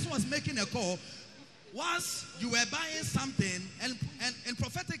 and the person was making a call whilst you were buying something, and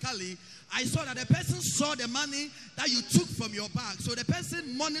prophetically I saw that the person saw the money that you took from your bag. So the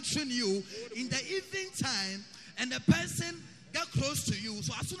person monitoring you in the evening time, and the person get close to you.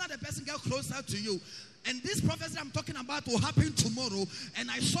 So as soon as the person get closer to you, and this prophecy I'm talking about will happen tomorrow, and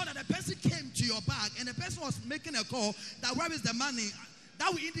I saw that the person came to your bag and the person was making a call that where is the money?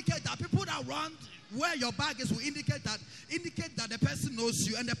 That will indicate that people that run where your bag is will indicate that the person knows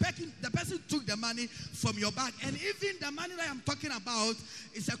you, and the person took the money from your bag. And even the money that I'm talking about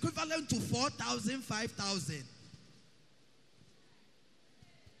is equivalent to 4,000, 5,000.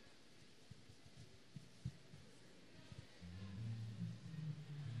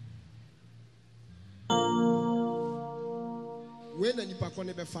 When any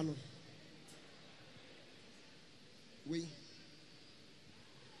pakone be fano. We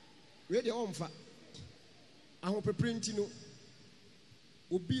the omfa. Aho peprinti no.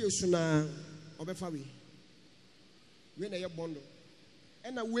 Obi esuna obefa we. We na ye bondo.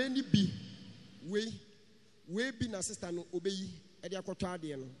 E na we ni bi. We bi na sister no obeyi e de akoto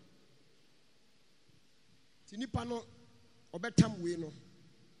ade no. Ti nipa no obetam we no.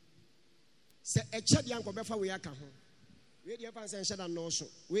 Se eche de anko befa we aka ho. We the advance and shada no so.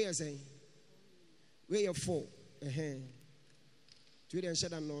 We are saying. We are 4. To the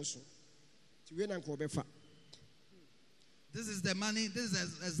shada no so. To win and befa. This is the money. This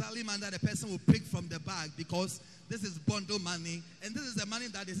is exactly money that the person will pick from the bag, because this is bundle money, and this is the money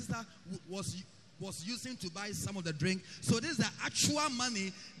that the sister was using to buy some of the drink. So this is the actual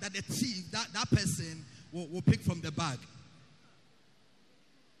money that the thief, that person will pick from the bag.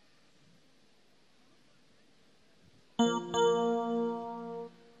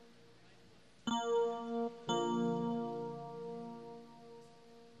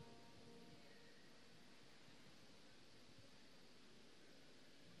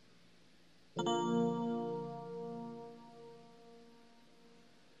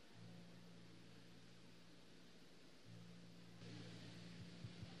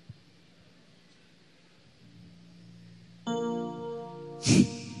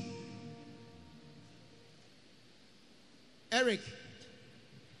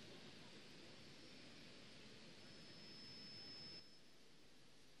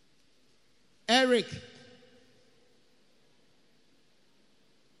 Eric.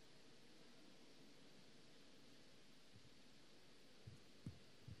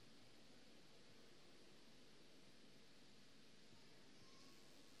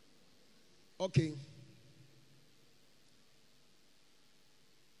 Okay.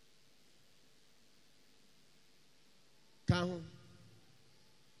 Count.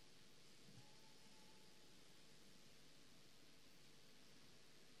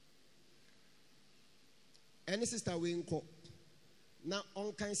 Any sister we inko na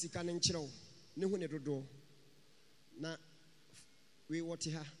on kan sika ne nkyerɛw ne hu ne dodo na we what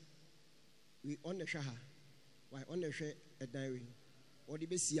ha we on the hwa ha why on the hwe edan we odi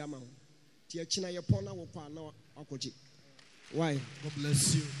be si ama ho ti akina ye pon na wo kwa na akoji why God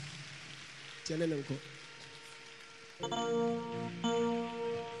bless you tiene ne nko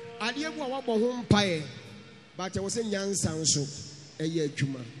adeɛ bu a wabɔ ho mpae but I was in nyansa nso ɛyɛ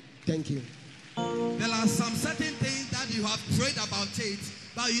adwuma. Thank you. There are some certain things that you have prayed about it,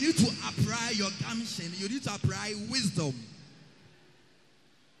 but you need to apply your gumption. You need to apply wisdom.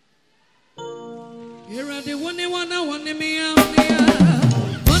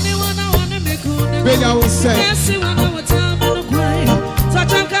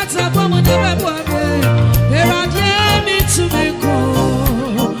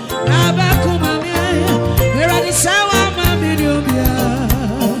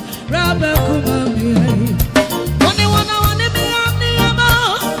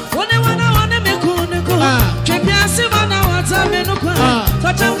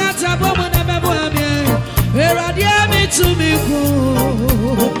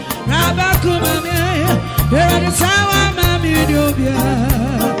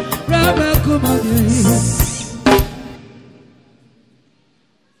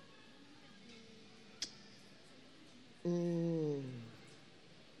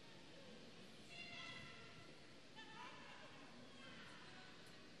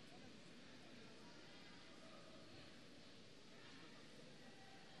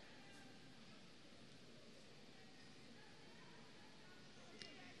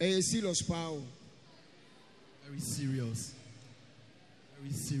 A serious power. Very serious.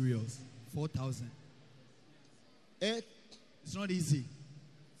 Very serious. 4,000. It's not easy.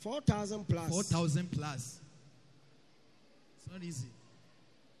 4,000 plus. 4,000 plus. It's not easy.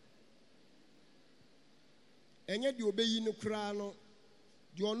 And yet you obey no crown.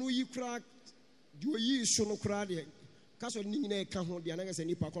 You know you crack. You yi so no crack. Kaso ni na ka ho dia na ga se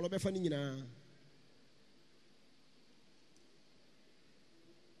nipa ko lo be fa ni nyina.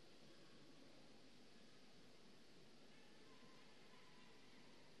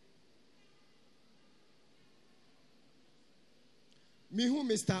 Mihu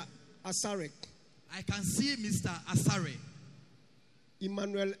Mr. Asare. I can see Mr. Asare.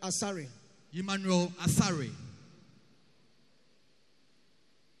 Emmanuel Asare. Emmanuel Asare.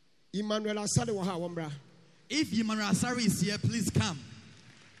 Emmanuel Asare wa ha wambra. If Emmanuel Asare is here, please come.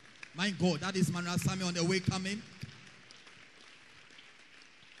 My God, that is Emmanuel Asare on the way coming.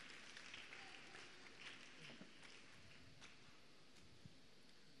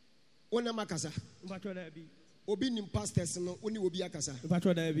 Ona makasa. Obinim pastors no oni obi akasa.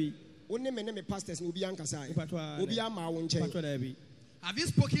 Oni me pastors no obi ankasa. Obi ama wo nche. Have you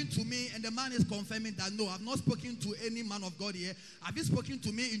spoken to me? And the man is confirming that no, I've not spoken to any man of God here. Have you spoken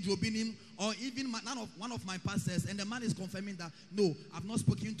to me in Obinim or even one of my pastors? And the man is confirming that no, I've not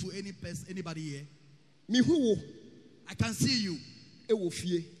spoken to anybody here. I can see you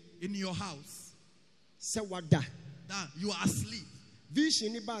in your house. That you are asleep.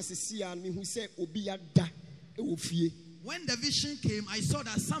 When the vision came, I saw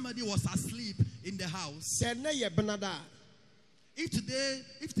that somebody was asleep in the house. If today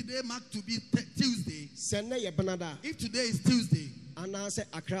marked to be Tuesday, if today is Tuesday, or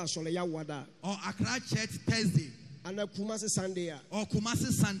Accra Church Thursday, or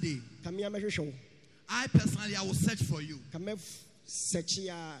Kumasi Sunday, I personally will search for you.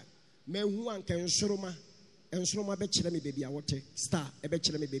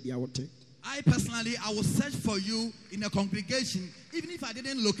 I personally, I will search for you in a congregation. Even if I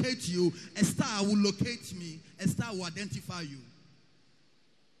didn't locate you, a star will locate me. A star will identify you.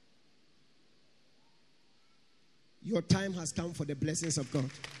 Your time has come for the blessings of God.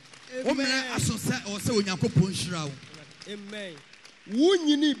 Amen.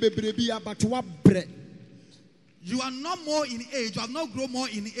 You are not more in age, you have not grown more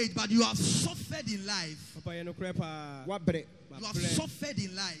in age, but you have suffered in life. You have suffered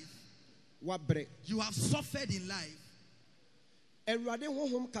in life. You have suffered in life. The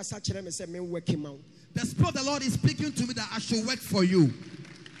Spirit of the Lord is speaking to me that I should work for you.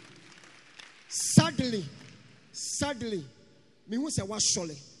 Sadly,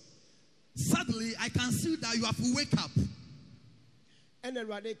 I can see that you have to wake up. And then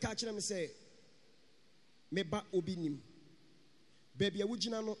Rade catch them say, Meba Obinim. Baby, I would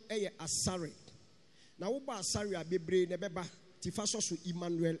know a Asare. Now, Oba Asare, a bebre, nebeba, Tifaso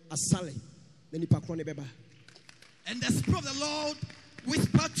Emmanuel Asale, then Ipakone Beba. And the Spirit of the Lord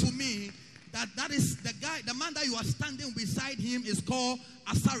whispered to me that is the guy, the man that you are standing beside him is called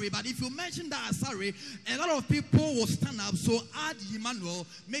Asare. But if you mention that Asare, a lot of people will stand up. So add Emmanuel,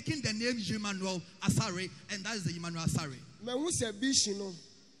 making the name Emmanuel Asare, and that is the Emmanuel Asare. Man, who said vision?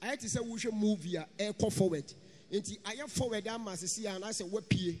 I had to say we should move here, go forward. I am forward, I must see, and I said, what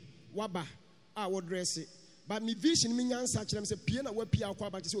P, Waba, I will dress it. But me vision, me answer them say, Piana, what Pia,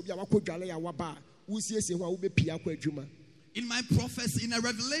 but so be a Wakojalea Waba, who says, who will be Pia Juma. In my prophecy, in a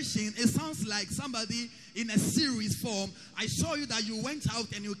revelation, it sounds like somebody in a series form. I saw you that you went out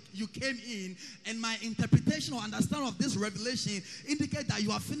and you came in, and my interpretation or understanding of this revelation indicate that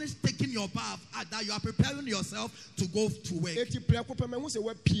you have finished taking your bath, that you are preparing yourself to go to work.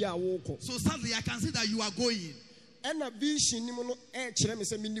 So sadly, I can see that you are going. And the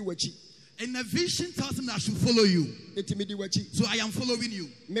vision tells him that I should follow you. So I am following you.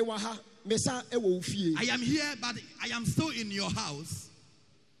 I am here, but I am still in your house.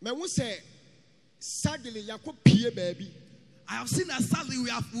 I have seen that sadly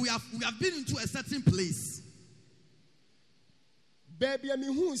we have been into a certain place. Baby, I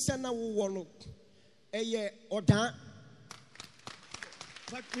mean, who sent a woman? Or that?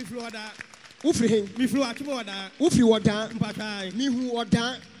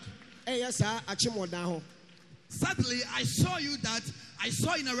 Sadly, I saw you that I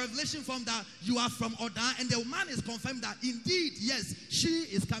saw in a revelation from that you are from Oda, and the man is confirmed that indeed, yes, he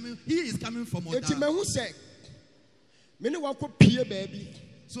is coming from Oda.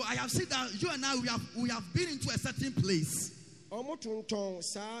 So I have seen that you and I we have been into a certain place. But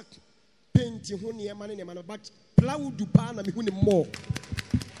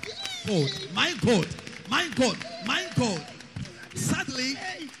my God. Sadly,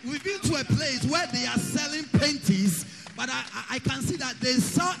 we've been to a place where they are selling panties, But I can see that they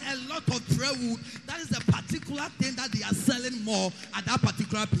sell a lot of prayer wood. That is the particular thing that they are selling more at that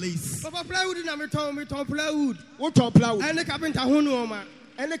particular place. Papa plywood na me ton plywood. What ton plywood? Any carpenter ho no ma.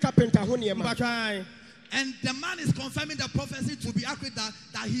 Any carpenter ho ne ma. And the man is confirming the prophecy to be accurate,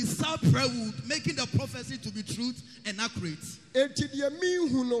 that he saw prayer wood, making the prophecy to be truth and accurate. Enti de mi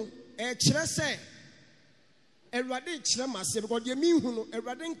hu no e kire se Erade kire mase because de mi hu no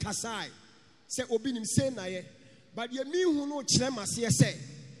Erade nkasai se Obinim say na ye. But ye mi hu no kire mase se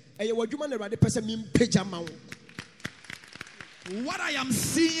eye wadwuma na Erade pese mi mpagya ma wo. What I am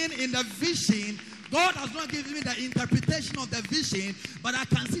seeing in the vision, God has not given me the interpretation of the vision, but I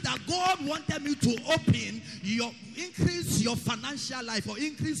can see that God wanted me to increase your financial life or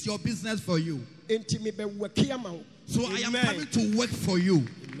increase your business for you. So I am coming to work for you.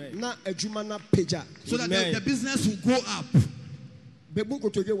 So that the business will go up.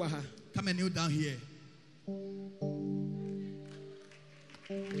 Come and kneel down here.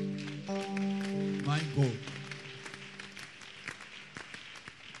 My God.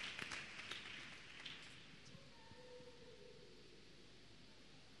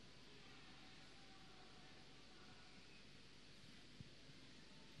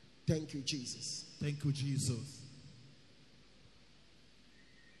 Thank you, Jesus. Thank you, Jesus.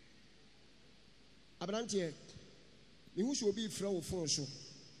 Abrantie, me who should be from phone so.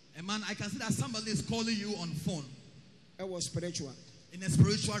 And man, I can see that somebody is calling you on phone. It was spiritual. In a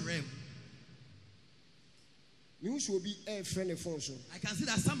spiritual realm. Me who should be a friend of phone so. I can see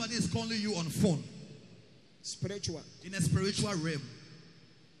that somebody is calling you on phone. Spiritual. In a spiritual realm.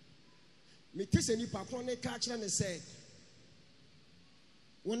 Me tell any pakron e catch and say.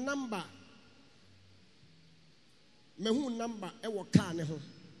 One number. Me who number e wo car ne ho.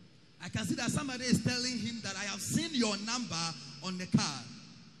 I can see that somebody is telling him that I have seen your number on the car.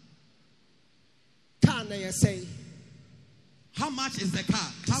 Car na you say. How much is the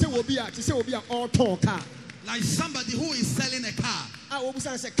car? Say will be a auto car. Like somebody who is selling a car. Ah, what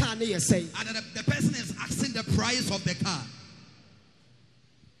say car na you say. And the person is asking the price of the car.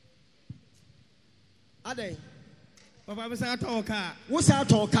 Ade. Papa, what's our car? What's our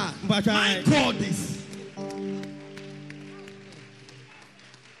car? My God, this.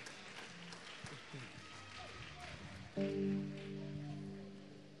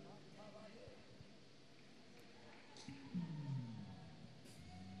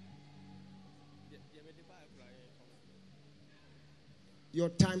 Your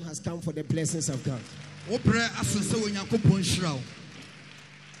time has come for the blessings of God.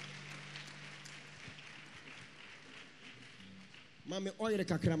 Mami oil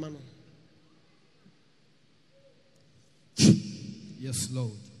kakramano. Yes,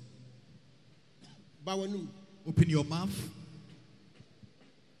 Lord. Bawanu. Open your mouth.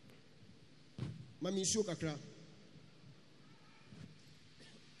 Mami nsuo kakra.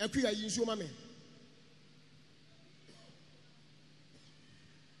 Ekuya yi nsuo mami.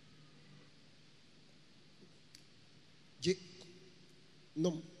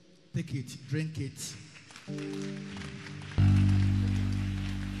 No. Take it, drink it.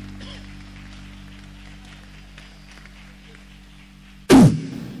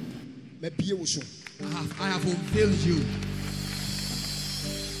 I have unveiled you.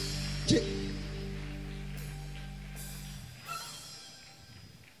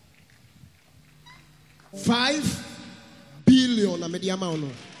 $5 billion.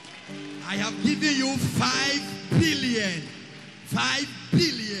 I have given you 5 billion. 5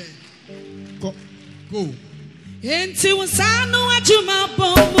 billion. Go. Into Sano Ajuma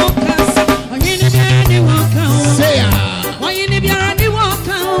Bombo Casa. Say, why you need your walk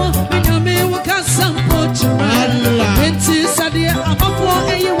out? And you may walk out some portrait. Into Sadia, I'm a for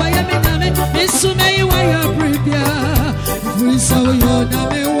a way. I mean, it's so many way of prepare. If we saw your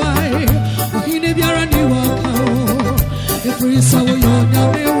name, why? You need your walk out. If we saw your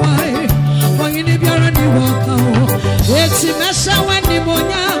name, why? Why you need your walk out? It's a mess when the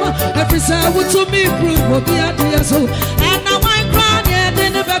monya. Every side would to me prove will be at the so. And now I'm crying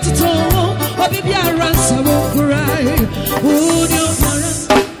in the better tone. Or maybe I run so I won't cry. Oh, no,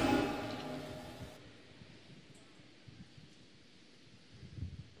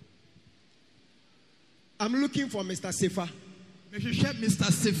 I'm looking for Mr. Sefa.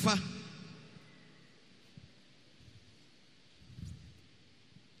 Mr. Sefa.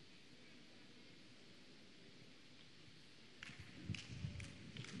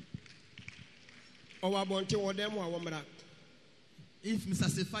 If Mr.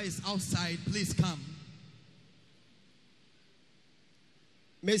 Sefa is outside, please come.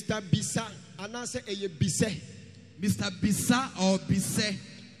 Mr. Bisa, anase eye bise. Mr. Bisa or Bise?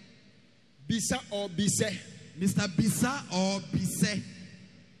 Bisa or Bise? Mr. Bisa or Bise?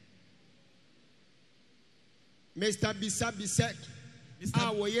 Mr. Bisa Bisek.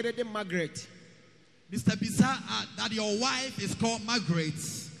 Ah, we hear the Margaret. Mr. Bisa, that your wife is called Margaret.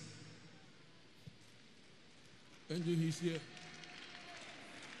 Andrew, he's here.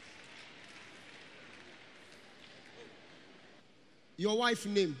 Your wife's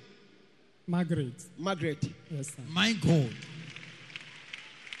name? Margaret. Margaret. Yes, sir. My God.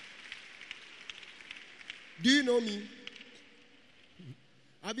 Do you know me?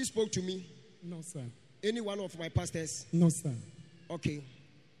 Have you spoke to me? No, sir. Any one of my pastors? No, sir. Okay.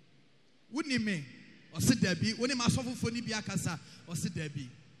 Wouldn't you mean? Or sit there be? When you must have funny be akasa or sit there be?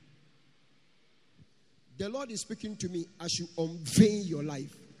 The Lord is speaking to me as you unveil your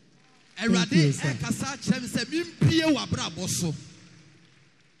life.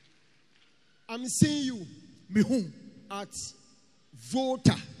 I'm seeing you at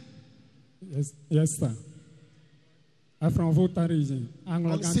Volta. Yes, sir. I'm from Volta region.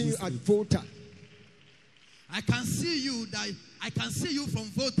 I'm seeing you at Volta. I can see you from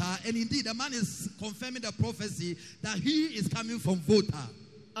Volta, and indeed the man is confirming the prophecy that he is coming from Volta.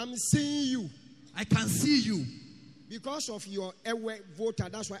 I'm seeing you. I can see you. Because of your Ewe Volta,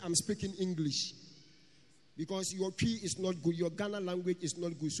 that's why I'm speaking English. Because your P is not good, your Ghana language is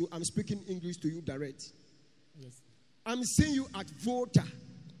not good, so I'm speaking English to you direct. Yes. I'm seeing you at Volta.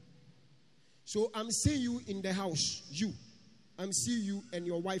 So I'm seeing you in the house, you. I'm seeing you and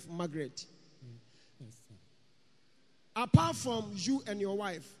your wife, Margaret. Yes, sir. Apart from you and your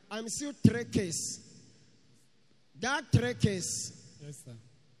wife, I'm still 3 cases. That 3 cases, Yes, sir.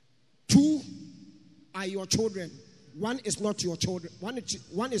 2 are your children. 1 is not your children.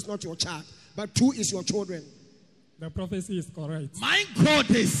 One is not your child, but 2 is your children. The prophecy is correct. My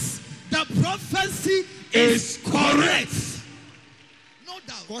goodness, the prophecy is correct. No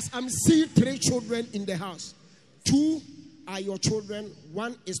doubt. Because I'm seeing 3 children in the house. 2 are your children.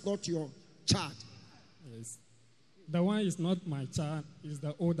 1 is not your child. Yes. The one is not my child, is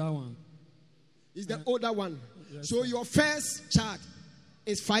the older one. Is the older one. Yes, So sir. your first child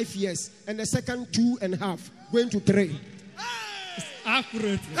is 5 years, and the second 2.5, going to 3.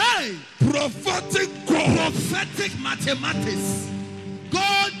 Accurate. Hey, prophetic mathematics.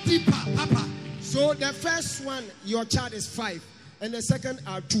 Go deeper, Papa. So the first one, your child is 5, and the second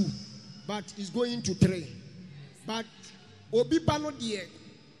are 2, but it's going to 3. But Obi Bano die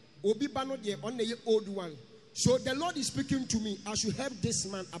on the old one. So the Lord is speaking to me as you help this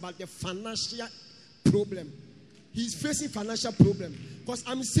man about the financial problem. He's facing financial problem. Because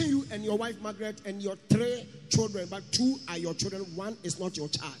I'm seeing you and your wife Margaret and your 3 children, but 2 are your children, 1 is not your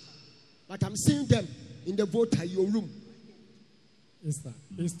child. But I'm seeing them in the voter, your room. Yes, sir.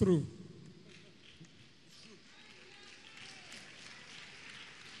 It's true.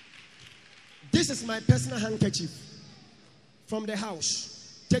 This is my personal handkerchief from the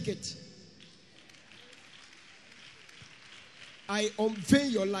house. Take it. I unveil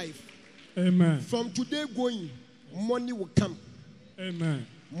your life. Amen. From today going, money will come. Amen.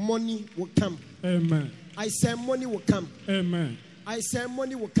 Money will come. Amen. I say money will come. Amen. I say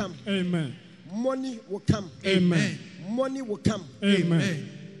money will come. Amen. Money will come. Amen. Money will come. Amen.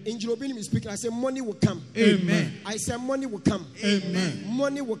 In Obinim is speaking, I say money will come. Amen. I say money will come. Amen.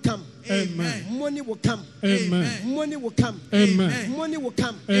 Money will come. Amen. Money will come. Amen. Money will come. Amen. Money will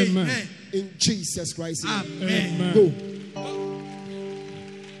come. Amen. In Jesus Christ's name. Amen. Go.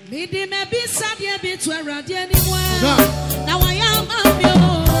 Midi me bi sadie bi to awrade animu na wa ya ma mi o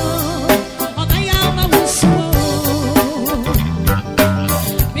oga ya ma wusu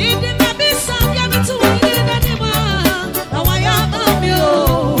midi me bi sadie bi to wa ye animu na wa ya ma mi o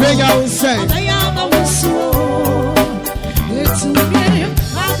oga ya ma wusu etu mi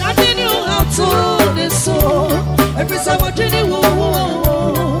agade ni o how to this so every time what you wo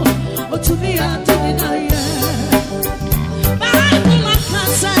o to me and to me na yeah.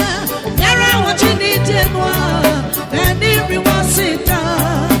 There are what you need to know. Then everyone sit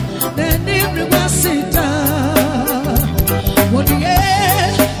down. Then everyone sit down. What do you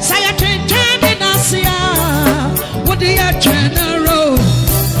say? I can't turn in Asia. What do you general?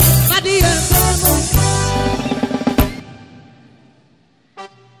 What do you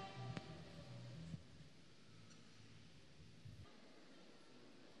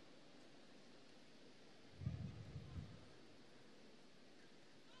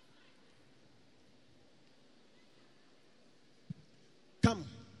Come.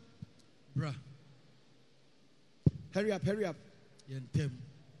 Bruh. Hurry up, hurry up. Yentem.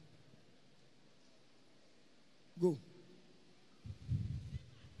 Go.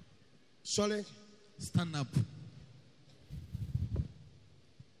 Solid. Stand up.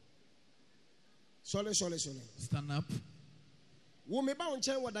 Sorry. Stand up. Wo me ba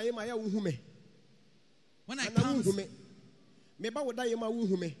wonchen wada ye ma ya wo me. When I come, me ba wada ye ma wo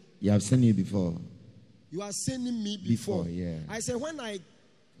me. You have seen me before. You are sending me before. Yeah. I say when I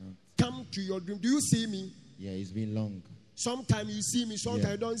come to your dream, do you see me? Yeah, it's been long. Sometimes you see me,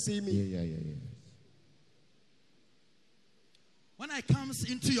 sometimes you don't see me. Yeah. when I comes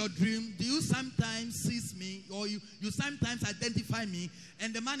into your dream, do you sometimes see me, or you sometimes identify me?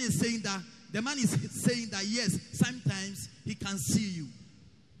 And the man is saying that yes, sometimes he can see you.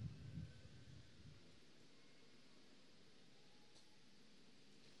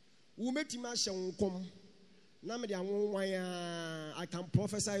 I can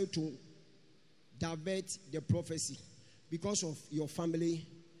prophesy to divert the prophecy because of your family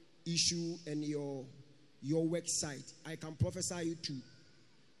issue and your work site. I can prophesy you to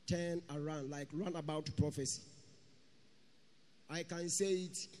turn around, like roundabout prophecy. I can say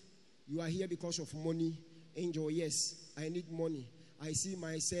it. You are here because of money. Angel, yes, I need money. I see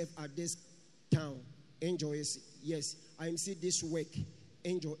myself at this town. Angel, yes, I see this work.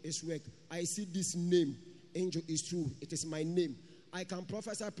 Angel is work. I see this name. Angel is true. It is my name. I can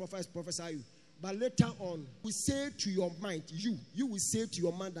prophesy you. But later on, we say to your mind, you will say to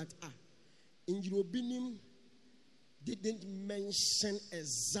your mind that, in Obinim didn't mention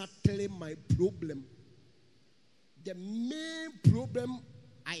exactly my problem. The main problem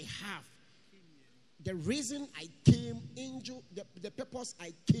I have, the reason I came, Angel, the purpose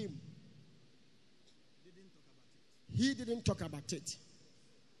I came, he didn't talk about it.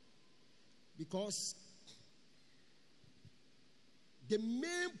 Because the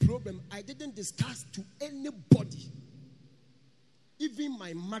main problem I didn't discuss to anybody, even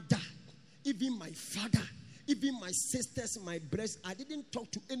my mother, even my father, even my sisters, my brothers. I didn't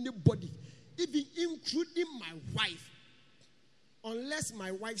talk to anybody, even including my wife, unless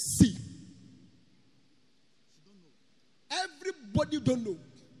my wife see. Everybody don't know.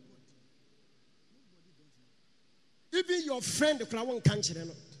 Even your friend,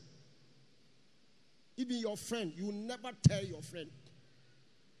 even your friend, you never tell your friend.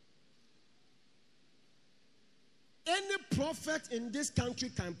 Any prophet in this country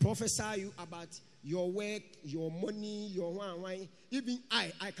can prophesy you about your work, your money, your wine. Even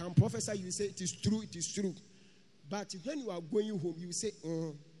I can prophesy you, say it is true. But when you are going home, you say,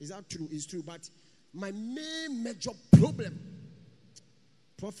 is that true? It's true. But my main major problem,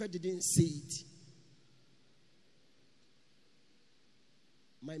 prophet didn't say it.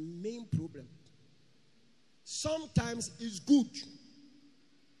 My main problem. Sometimes it's good.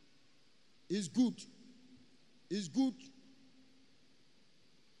 It's good.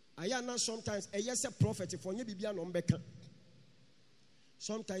 Ayana sometimes a yes a prophet for you be an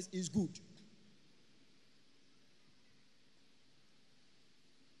sometimes it's good.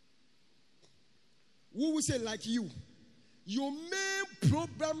 Who will say like you? Your main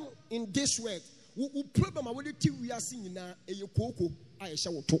problem in this world, problem I want to we are seeing now a koko. I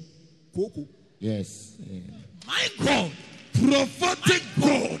shall talk koko. Yes. My God, prophetic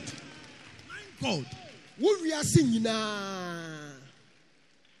God. My God. What we are seeing now.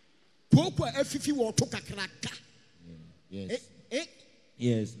 Koko efifi wo to kakraka. Yes.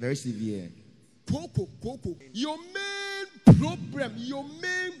 Yes, very severe. Koko. Your main problem, your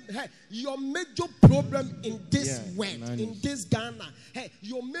major problem in this world, in this Ghana,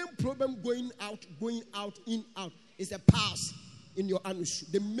 your main problem going out, in, out, is a past in your anus.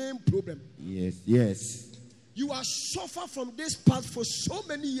 The main problem. Yes. You are suffer from this past for so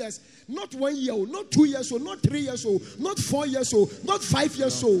many years. Not 1 year old, not 2 years old, not 3 years old, not 4 years old, not 5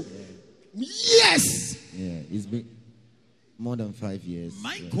 years old. Yes. Yeah, it's been more than 5 years.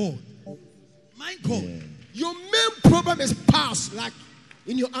 My God. Yeah. Your main problem is past, like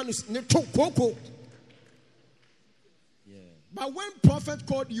in your anus. Koko. Yeah. But when prophet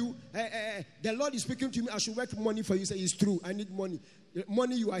called you, the Lord is speaking to me, I should work money for you. Say, it's true, I need money.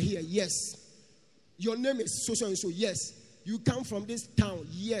 Money, you are here, yes. Your name is so and so, yes. You come from this town,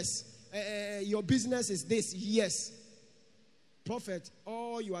 yes. Your business is this, yes. Prophet,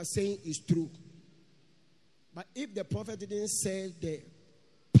 all you are saying is true. But if the prophet didn't say the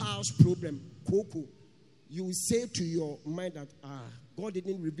past problem, Koko, you will say to your mind that, God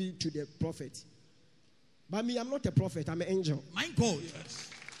didn't reveal to the prophet. But me, I'm not a prophet, I'm an angel. My God. Yes.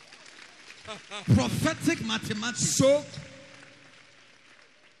 Prophetic mathematics. So,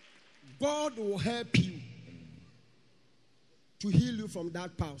 God will help you to heal you from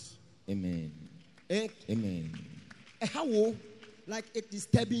that past. Amen. Amen. How? Like it is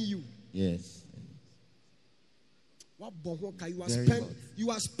disturbing you. Yes. You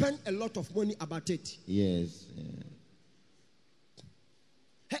have spent a lot of money about it. Yes.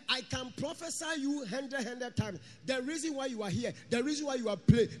 Hey, I can prophesy you 100 times. The reason why you are here, the reason why you are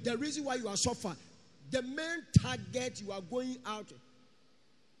playing, the reason why you are suffering, the main target you are going out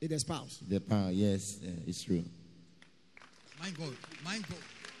is the spouse. The power, yes, it's true. My God.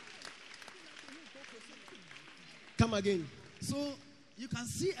 Come again. So you can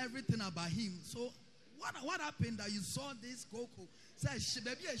see everything about him. So what happened that you saw this Coco?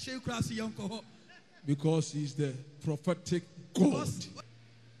 Because he's the prophetic God.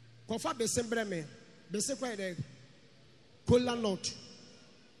 Cola nut.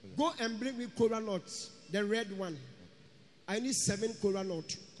 Go and bring me cola nuts, the red one. I need 7 cola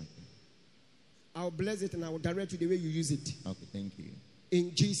nuts. I'll bless it and I will direct you the way you use it. Okay, thank you.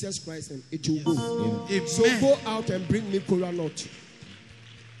 In Jesus Christ's name, it will go. Amen. So go out and bring me cola nut.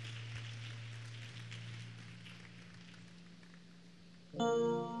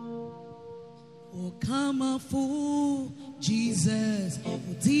 Oh, come on, fool, Jesus. Oh,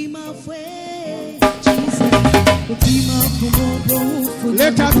 Tema, Jesus. Oh, Tema,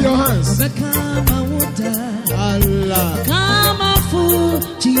 lift up your hands. Allah. Come on, fool,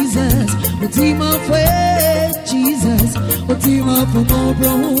 Jesus. Oh, Tema, Jesus. Oh, Tema,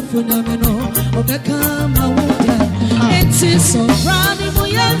 phenomenal. Oh, come on, it is so running,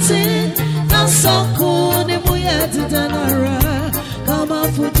 Muyati. Not so cool, Muyati, Danara. Come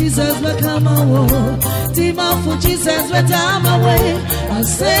on for Jesus, let come on. Tema for Jesus, let come away. I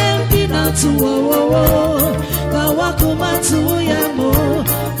say, be not to Kawakuma to Yamo.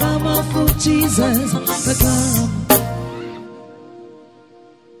 Come on for Jesus, let come.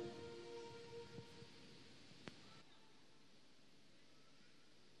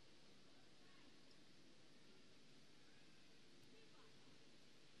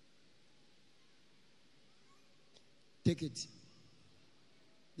 Take it.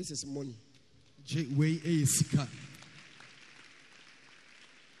 This is money.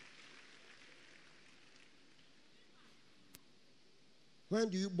 When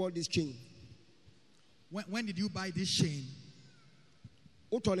do you buy this chain? When did you buy this chain?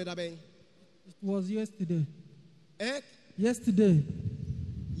 It was yesterday. Yesterday.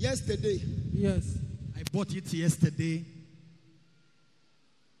 Yes. I bought it yesterday.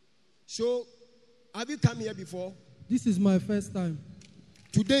 So, have you come here before? This is my first time.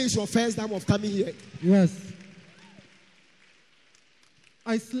 Today is your first time of coming here? Yes.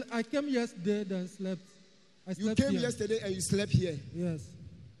 I came yesterday, then slept. You came yesterday and you slept here? Yes.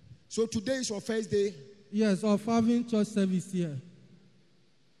 So today is your first day? Yes, of having church service here.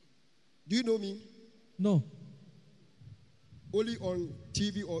 Do you know me? No. Only on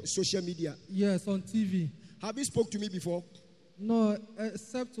TV or social media? Yes, on TV. Have you spoke to me before? No,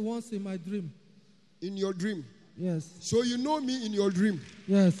 except once in my dream. In your dream? Yes. So you know me in your dream?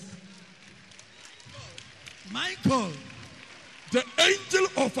 Yes. Michael, the angel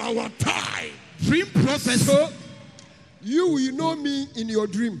of our time, dream prophet. So you will know me in your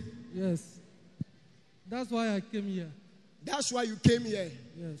dream? Yes. That's why I came here. That's why you came here?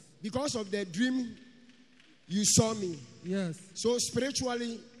 Yes. Because of the dream you saw me? Yes. So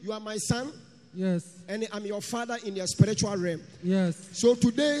spiritually, you are my son? Yes. And I'm your father in your spiritual realm? Yes. So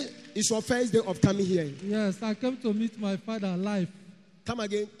today is your first day of coming here? Yes, I came to meet my father live. Come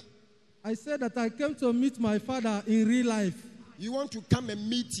again. I said that I came to meet my father in real life. You want to come and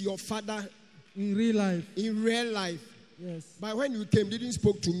meet your father? In real life. In real life? Yes. But when you came, didn't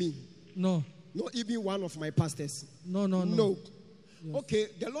spoke to me? No. Not even one of my pastors? No. Yes. Okay,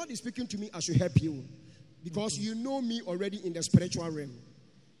 the Lord is speaking to me. I should help you. Because you know me already in the spiritual realm.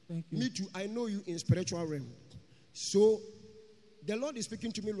 Thank you. Me too, I know you in spiritual realm. So, the Lord is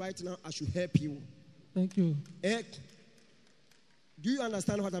speaking to me right now. I should help you. Thank you. Do you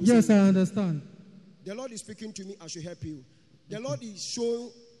understand what I'm saying? Yes, I understand. The Lord is speaking to me. I should help you. The Lord is showing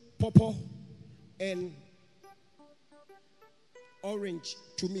purple and orange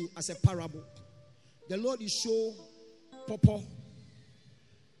to me as a parable. The Lord is showing purple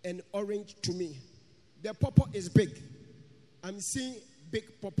and orange to me. The purple is big. I'm seeing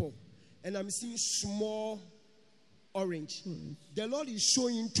big purple and I'm seeing small orange. The Lord is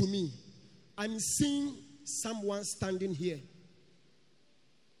showing to me. I'm seeing someone standing here.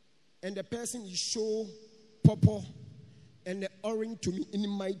 And the person is showing purple and the orange to me in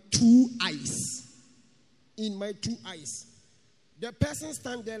my 2 eyes. In my 2 eyes. The person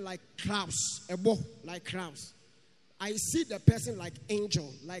stand there like crowds. Like crowds. I see the person like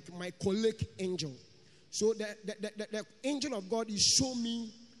angel. Like my colleague angel. So the angel of God is showing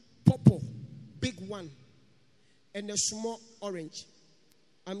me purple, big one, and a small orange.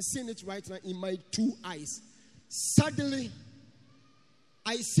 I'm seeing it right now in my 2 eyes. Suddenly,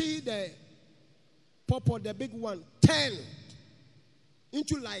 I see the purple, the big one, turn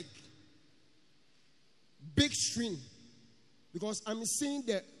into like big screen, because I'm seeing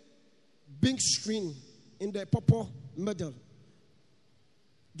the big screen in the purple middle.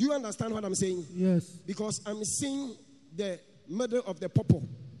 Do you understand what I'm saying? Yes. Because I'm seeing the middle of the purple.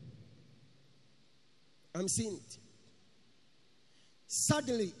 I'm seeing it.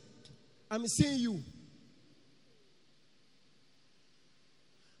 Suddenly, I'm seeing you.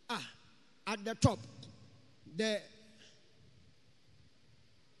 At the top, the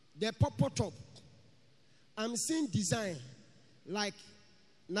purple top, I'm seeing design like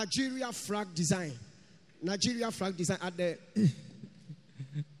Nigeria flag design. Nigeria flag design at the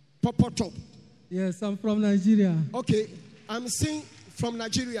purple top. Yes, I'm from Nigeria. Okay, I'm seeing from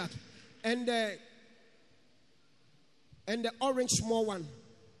Nigeria, and the orange small one.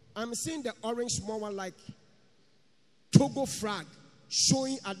 I'm seeing the orange small one like Togo flag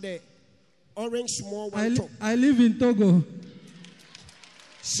showing at the orange small one top. I live in Togo.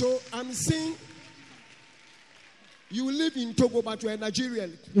 So I'm seeing you live in Togo, but you're a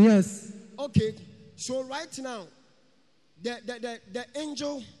Nigerian. Yes. Okay. So right now, the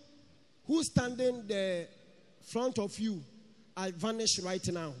angel who's standing the front of you, I vanish right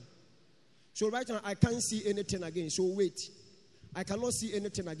now. So right now, I can't see anything again. So wait. I cannot see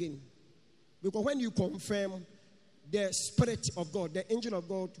anything again. Because when you confirm the Spirit of God, the angel of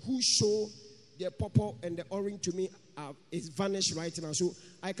God, who show the purple and the orange to me, is vanished right now. So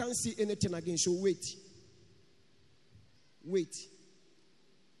I can't see anything again. So wait. Wait.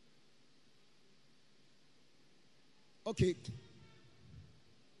 Okay.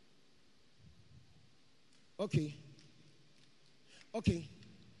 Okay. Okay.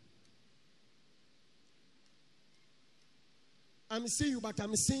 I'm seeing you, but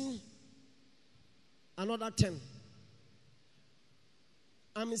I'm seeing another 10.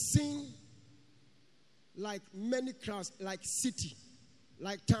 I'm seeing like many crowds, like city,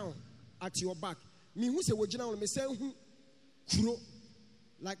 like town at your back. Me who say wojina me say who kuro,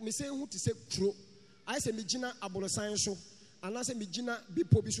 like me say who to say kuro. I say me jina abolosan so, and I say me jina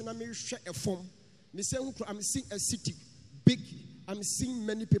bipo biso na me share a form. Me say who I'm seeing a city big. I'm seeing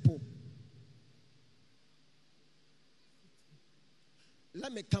many people.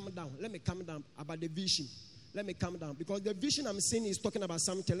 Let me calm down. Let me calm down about the vision. Let me calm down. Because the vision I'm seeing is talking about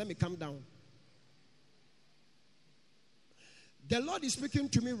something. Let me calm down. The Lord is speaking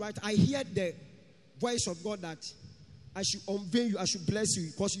to me, right? I hear the voice of God that I should unveil you, I should bless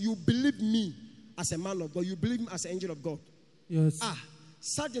you. Because you believe me as a man of God. You believe me as an angel of God. Yes.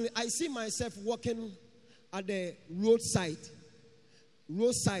 Suddenly I see myself walking at the roadside.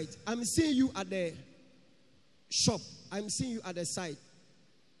 Roadside. I'm seeing you at the shop. I'm seeing you at the side.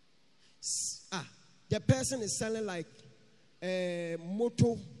 The person is selling like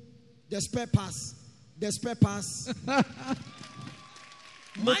motor, the spare parts. The spare parts.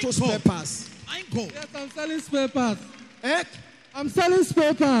 Motor spare parts. Yes, I'm selling spare parts. Eh? I'm selling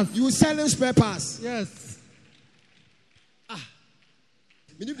spare parts. You selling spare parts? Yes.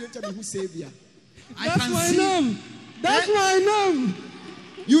 Me need to tell me who saved you. That's my name. That's my name.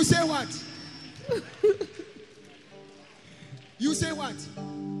 You say what? You say what?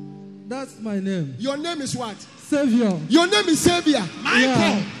 That's my name. Your name is what? Savior. Your name is Savior.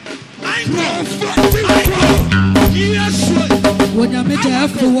 Yeah. When you meet a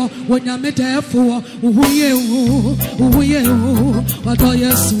fool, when you meet a fool, who you, what are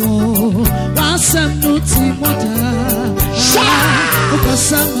you so? Once I'm not Timota,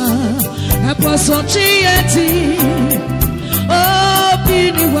 Summer, a person,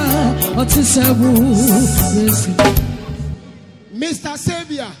 Obinim, what is a woo? Mr.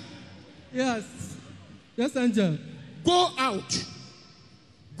 Savior. Yes. Yes, angel. Go out.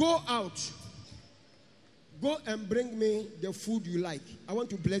 Go out. Go and bring me the food you like. I want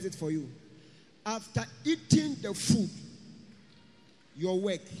to bless it for you. After eating the food, your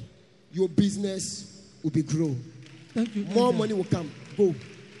work, your business will be grow. Thank you. More money will come. Go.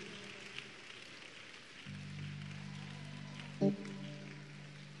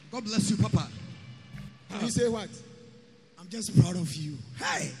 God bless you, Papa. You say what? I'm just proud of you.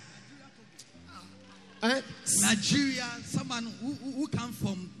 Hey! Nigeria, someone who comes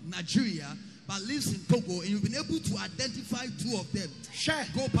from Nigeria but lives in Togo, and you've been able to identify two of them. Sure.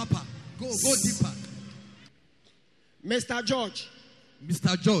 Go, Papa. Go deeper. Mr. George.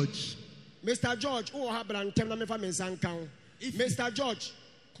 Mr. George. Mr. George. Oh, I have tell me Mr. George.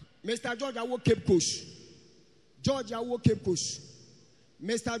 Mr. George, I will Cape Coast. George, I will Cape Coast.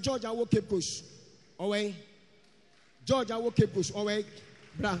 Mr. George, I will Cape Coast. Away. George, I will Cape Coast. Away.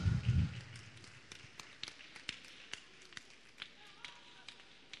 Bra.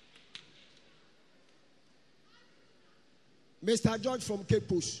 Mr. George from Cape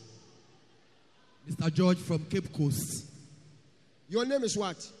Coast. Mr. George from Cape Coast. Your name is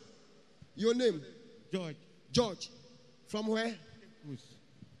what? Your name? George. George. From where?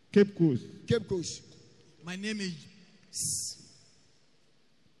 Cape Coast. Cape Coast. My name is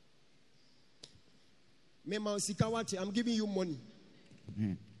Mema Sikawati. I'm giving you money.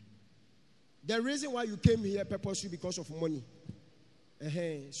 Mm. The reason why you came here purposely because of money.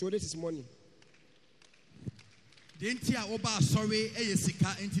 So this is money.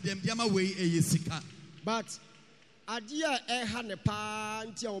 But idea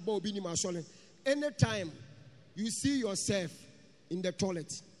anytime you see yourself in the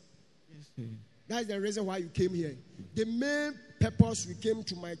toilet, that's the reason why you came here. The main purpose you came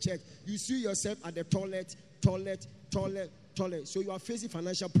to my church, you see yourself at the toilet. So you are facing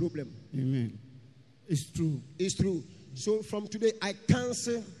financial problem. Amen. It's true. It's true. So from today, I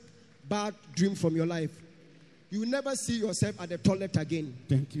cancel bad dream from your life. You will never see yourself at the toilet again.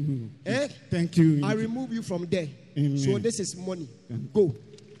 Thank you. Eh? Thank you. I remove you from there. Amen. So this is money. Go.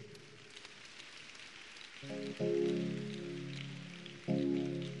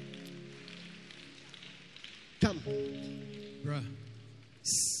 Come. Bruh.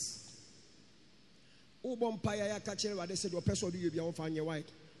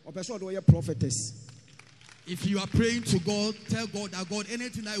 Prophetess. If you are praying to God, tell God that God,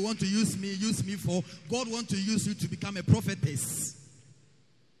 anything that you want to use me for. God wants to use you to become a prophetess.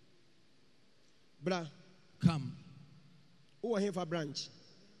 Bruh. Come. Who are here for branch?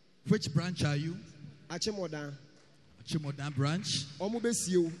 Which branch are you? Achimodan. Achimodan branch.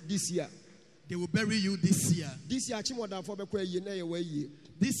 This year. They will bury you this year. This year, Achimodan for be.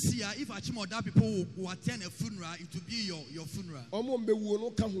 This year, if Achimoda people will attend a funeral, it will be your funeral.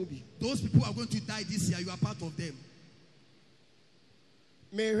 Those people are going to die this year. You are part of them.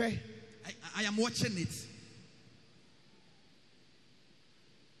 I am watching it.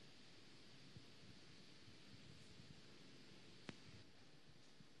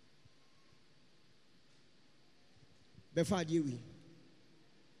 Before you.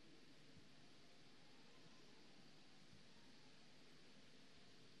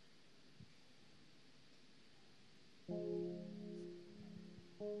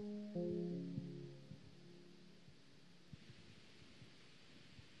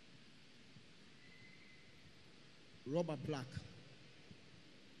 Rubber plaque.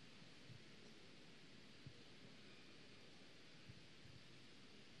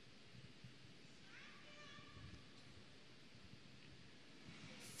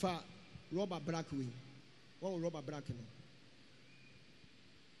 For rubber black way. What rubber black?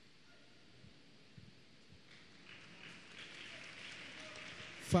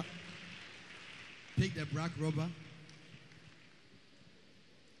 For take the black rubber.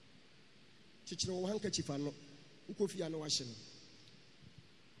 Chichino handkerchief ano. Ukofi ano washing.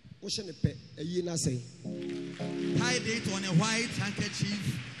 Washing pe eyi na say. Tie it on a white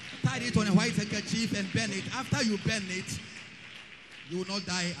handkerchief. Tie it on a white handkerchief and burn it. After you burn it, you will not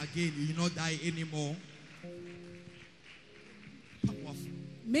die again. You will not die anymore.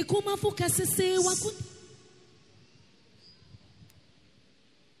 Mekuma focus say wakut.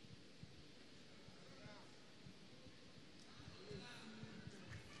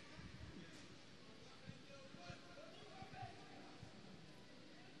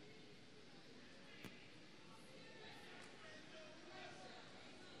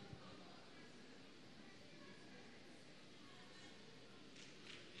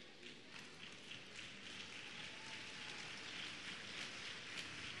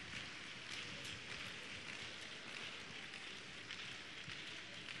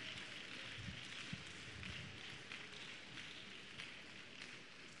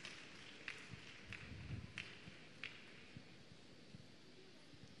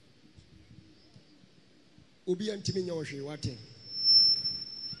 Obi antimi nya ohwe wate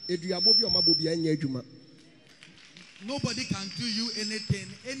eduabo bi o mabobi anya adwuma. Nobody can do you anything.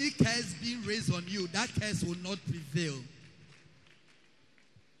 Any curse being raised on you, that curse will not prevail.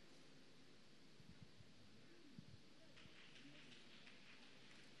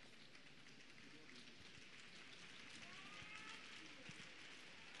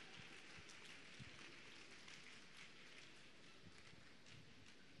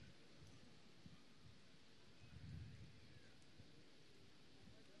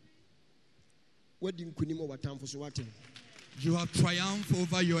 You have triumphed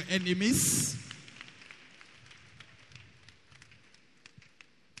over your enemies.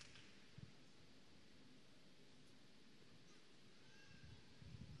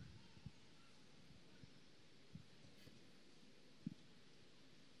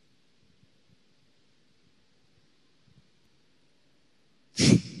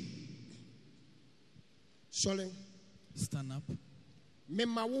 Sorry. Stand up.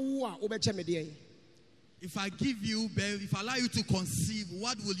 Mema wo a obeche me de. If I give you, if I allow you to conceive,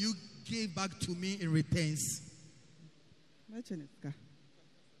 what will you give back to me in returns?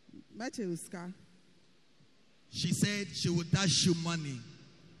 She said she would dash you money.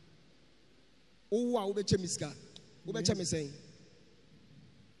 Wo a obeche me ska. Obeche me saying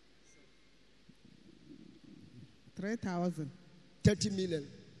 3,000. 30 million.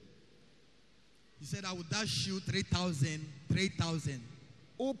 He said, I would dash you 3,000. 3,000.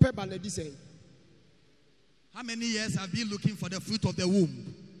 Ope banedi saying. How many years have you been looking for the fruit of the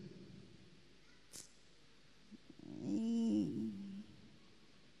womb?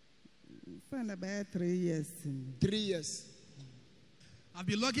 About 3 years. 3 years. I've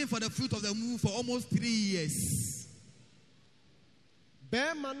been looking for the fruit of the womb for almost 3 years.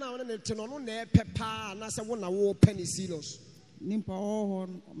 Bear man now and tell no ne pepa na se wona wo penny serious. Nimpa ho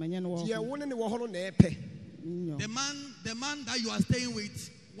manya no. Ye wona ne wo ho no ne pe. The man that you are staying with,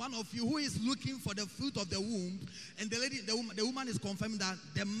 one of you who is looking for the fruit of the womb, and the woman is confirming that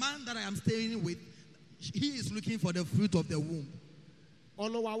the man that I am staying with, he is looking for the fruit of the womb.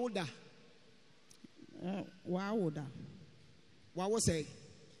 Ono wa woda. Wa woda. Wa wo say?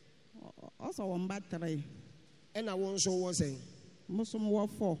 Also one battery. And I won so was saying. Musum wa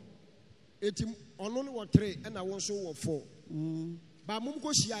 4. Etim ono ne wo 3 and I won so wo 4. Ba mum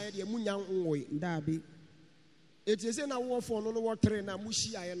ko hia ye munya nwoy. Dabi. It is na wo 4 no wo 3 na mu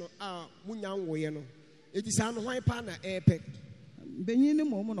hia no a munya nwoye no. It is an hwan pa na epe. Benyin ni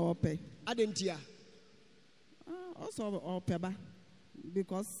mo na ope. Adentia. Also opeba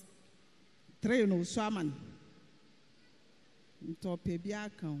because 3 no swaman. Ntope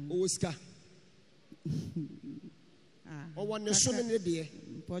bia kan. Oscar. O one so ne de.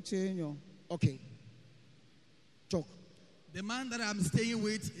 Pochenyo. Okay. Talk. The man that I'm staying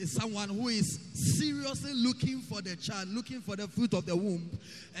with is someone who is seriously looking for the child, looking for the fruit of the womb.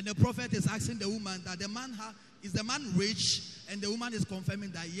 And the prophet is asking the woman that is the man rich? And the woman is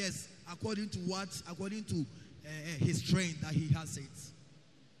confirming that yes, according to his strength that he has it.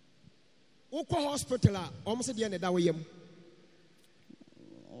 Oko hospital almost the end of that way.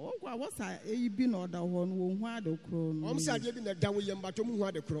 What's a been or the one who had a crown? Almost I gave in the down with but who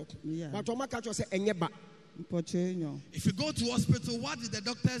had a crop. But Omaka say enyeba. If you go to hospital, what did the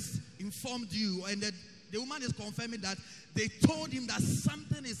doctors informed you? And the woman is confirming that they told him that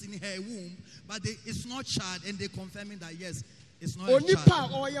something is in her womb, but it's not child, and they confirming that yes, it's not a child.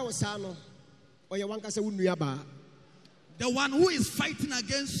 The one who is fighting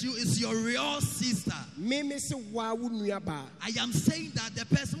against you is your real sister. I am saying that the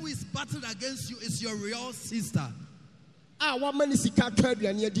person who is battling against you is your real sister.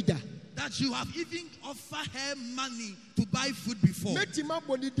 That you have even offered her money to buy food before. I can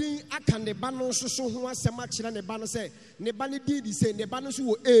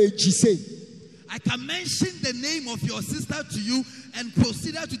mention the name of your sister to you and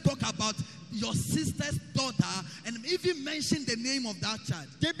proceeded to talk about your sister's daughter and even mention the name of that child.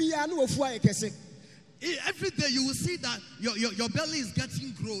 Every day you will see that your belly is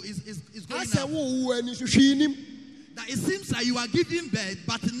getting is going up. That it seems like you are giving birth,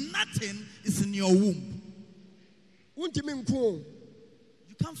 but nothing is in your womb. You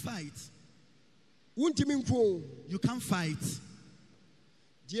can't fight. You can't fight.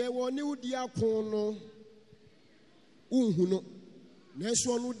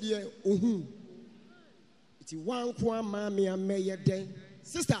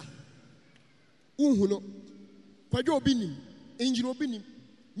 Sister, Obinim, Obinim,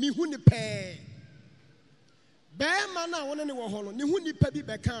 me Bear na one any wohono, ni huni pebi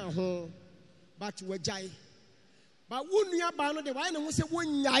beka ho, but wajai. But wun ya bano de wine and say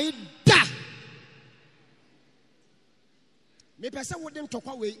one yai da. Me person wouldn't talk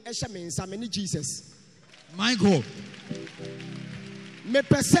away, Esha means so many Jesus. My God. Me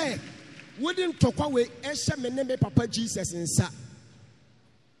person wouldn't talk away, Esha me Papa Jesus in sa.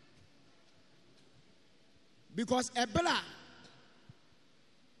 Because Ebela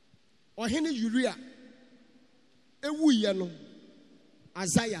or Henny Uria.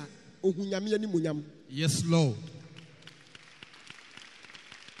 Isaiah, yes, Lord.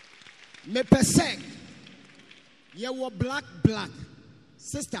 Me pese, ye were black,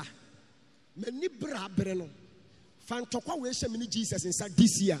 sister. Me ni bra breno. Fan tokwa we she mini Jesus inside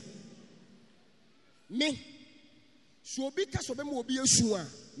this year. Me, so be ka so be mo obi esu a,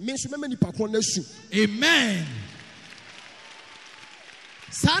 me so me ni pakro na su. Amen.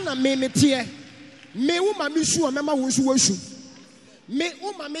 Sana me tie. Me uma mi su mema wo nsu wasu. Me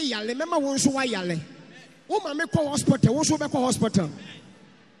uma me yale mema wo nsu wa yale. Uma me call hospital wo so be call hospital.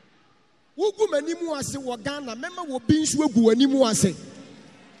 Wogu manimu ase wo Ghana, mema wo bi nso egu animu ase.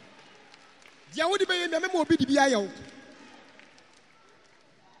 Dia wodi be ye mema obi di bia ye.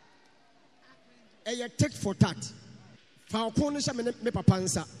 Eye take for that. Fa okon no sha me papa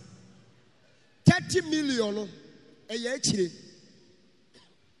nsa. 30 million no eye akire.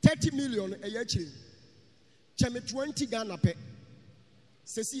 30 million eye akire. Cheme 20 Ghana pe.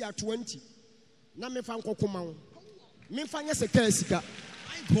 Sesi ya 20. Na me fa nkokoma wo. Me fa nya seka sika.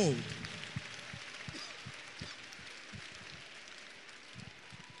 Gold.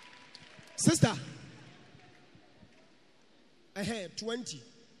 Sister. 20.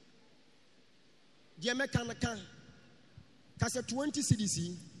 Dear Mekanaka. Kasa 20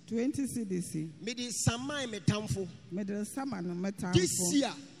 CDC. 20 CDC. Me di samai me tamfo. Me di sama no me tamfo.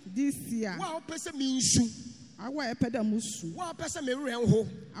 This year. Wa opese me nsu. Awa epeda musu. Wa opese me werɛ ho.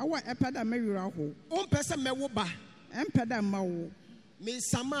 Awa epeda me werɛ ho. On pese me wo ba. Empeda ma wo. Me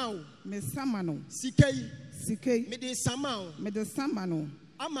samao. Me sama no. Sikei. Me di samao. Me di sama no.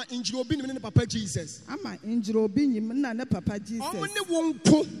 Ama injiro Obinim ne papa Jesus. Ama injiro Obinim na ne papa Jesus. Omo ne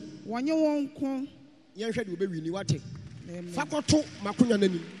wonko. Wonye wonko. Yen hwɛ de obewi ni wate. Fakoto makonya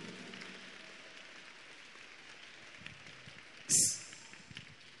nanim.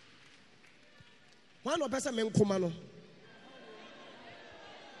 Why no person men nkoma no?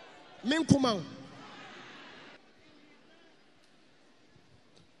 Men nkoma.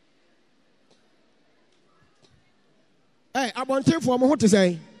 Hey, abonte for mo ho te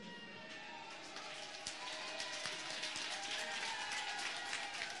say.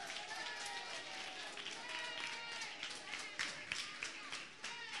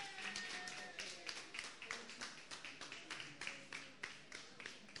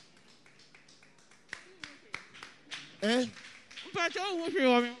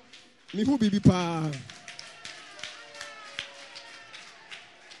 Me who be pa.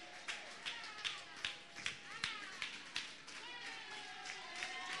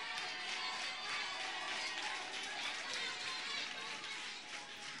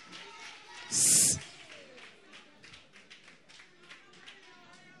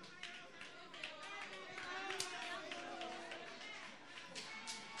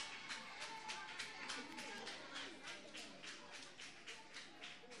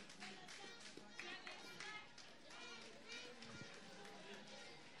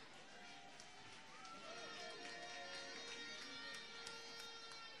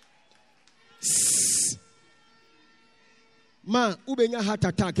 Ma, ubenya heart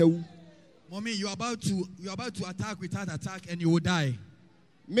attack. Mommy, you're about to attack with heart attack and you will die.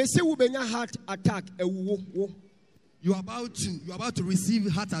 Me say ubenya heart attack. You're about to receive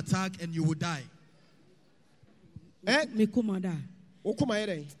heart attack and you will die. Me kumada. Okuma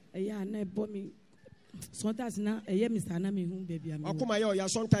yere. Eya na ebo mi. Sometimes na eye mi sana me hu baby am. Okuma ye ya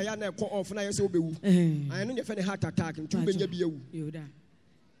sometimes ya na call off na ye say obewu. I know you find heart attack ntu benya bi ewu. Yoda.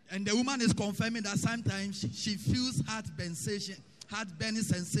 And the woman is confirming that sometimes she feels heartburning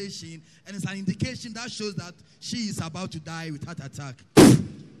sensation, and it's an indication that shows that she is about to die with heart attack.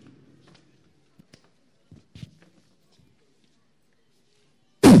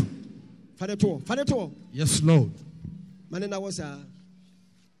 Father to. Yes, Lord. Man,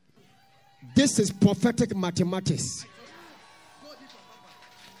 this is prophetic mathematics.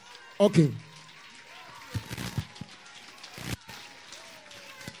 Okay.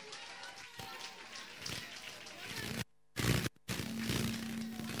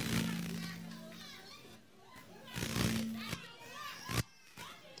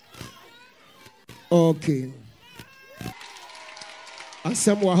 Okay.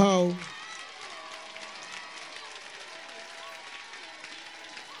 Asem wahao.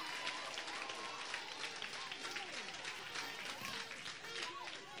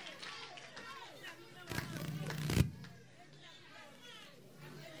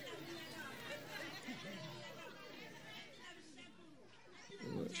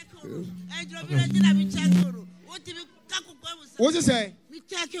 What's it say? We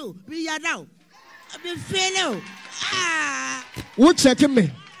check you. We are now. Be failure. Who checking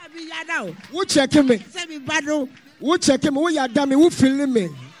me? Who checking me? Who checking me? Who ya damn me? Who feeling me?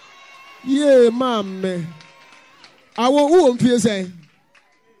 Yeah, ma'am. I want who on say?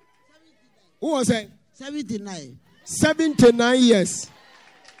 Who was say? 79. 79 years.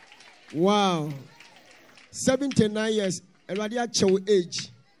 Wow. 79 years. Already at your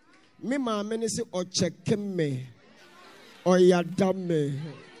age. Me ma'am say or checking me. Or ya damn me.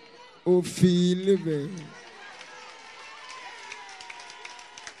 Oh, feel me.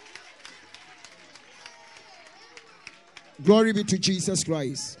 Glory be to Jesus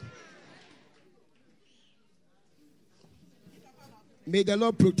Christ. May the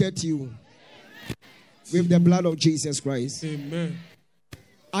Lord protect you. with the blood of Jesus Christ. Amen.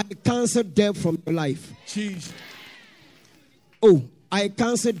 I cancel death from your life. Jesus. Oh, I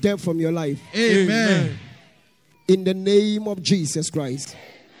cancel death from your life. Amen. In the name of Jesus Christ.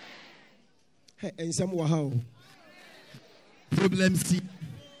 Hey, and some how Problem C.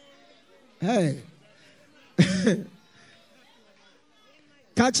 hey.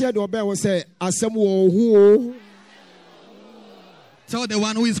 Catch the doorbell will say, who. Tell the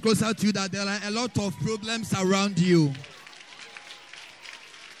one who is closer to you that there are a lot of problems around you.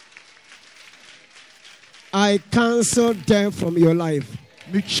 I cancel death from your life.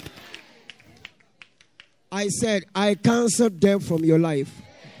 I said, I cancel death from your life.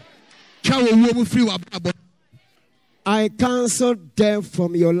 I cancel death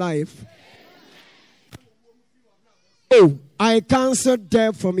from your life. Oh, I cancel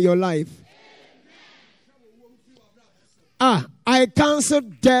death from your life. I cancel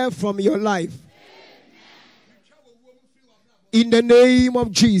death from your life. In the name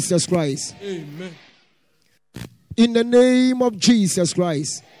of Jesus Christ. Amen. In the name of Jesus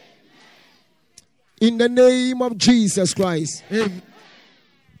Christ. In the name of Jesus Christ. Amen.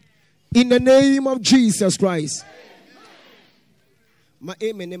 In the name of Jesus Christ.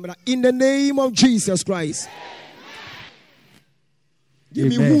 In the name of Jesus Christ. Give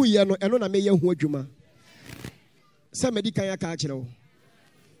me who you know, and on a mayor who you some medical cultural.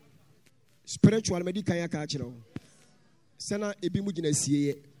 Spiritual medical cultural. Sana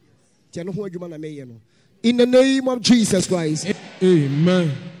ebimujinesi. Tiano who you man a mayor. In the name of Jesus Christ.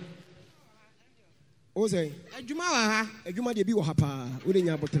 Amen. Ose.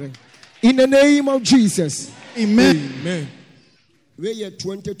 In the name of Jesus. Amen. Amen. We are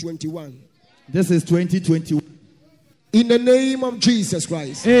 2021. This is 2021. In the name of Jesus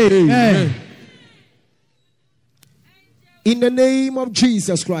Christ. Amen. In the name of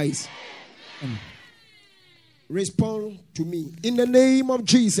Jesus Christ. Respond to me. In the name of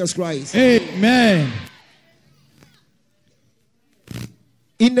Jesus Christ. Amen.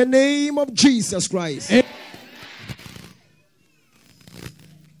 In the name of Jesus Christ.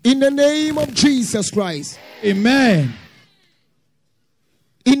 In the name of Jesus Christ. Amen.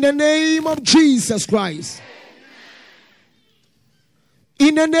 In the name of Jesus Christ.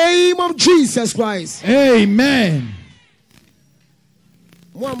 In the name of Jesus Christ. Amen.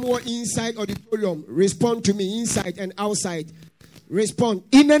 One more inside auditorium. Respond to me inside and outside. Respond.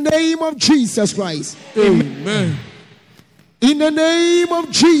 In the name of Jesus Christ. Amen. In the name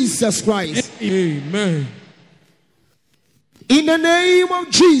of Jesus Christ. Amen. In the name of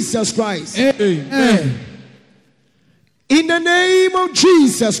Jesus Christ. Amen. In the name of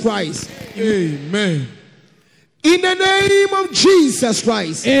Jesus Christ. Amen. In the name of Jesus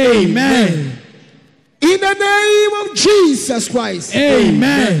Christ. Amen. In the name of Jesus Christ.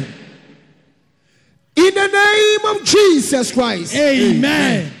 Amen. In the name of Jesus Christ.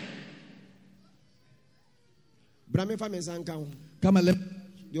 Amen. Come on, let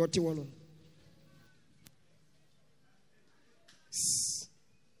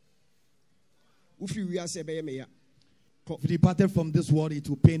If departed from this world, it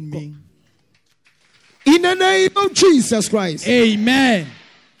will pain me. In the name of Jesus Christ. Amen.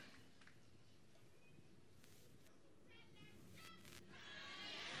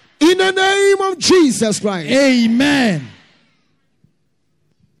 In the name of Jesus Christ. Amen.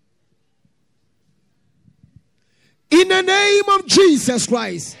 In the name of Jesus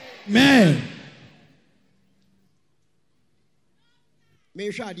Christ. Amen.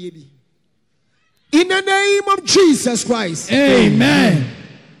 In the name of Jesus Christ. Amen.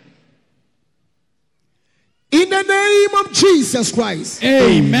 In the name of Jesus Christ.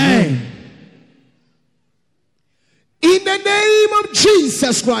 Amen. In the name of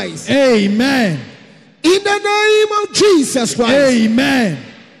Jesus Christ. Amen. In the name of Jesus Christ. Amen.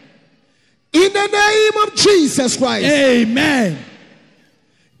 In the name of Jesus Christ. Amen.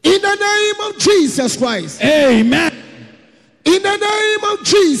 In the name of Jesus Christ. Amen. In the name of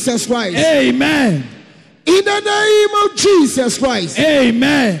Jesus Christ. Amen. In the name of Jesus Christ.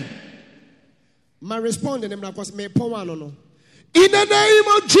 Amen. My responding name because me no. In the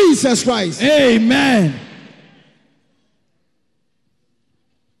name of Jesus Christ. Amen.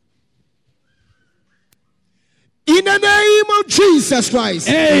 In the name of Jesus Christ.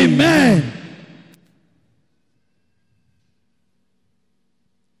 Amen.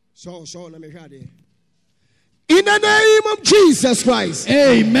 So let me hear it. In the name of Jesus Christ.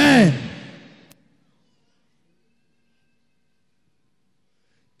 Amen.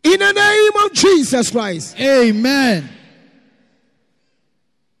 In the name of Jesus Christ. Amen.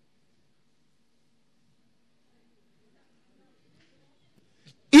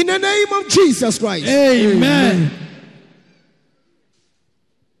 In the name of Jesus Christ. Amen.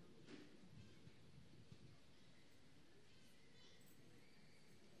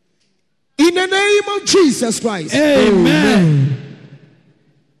 In the name of Jesus Christ. Amen.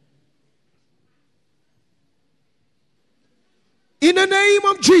 In the name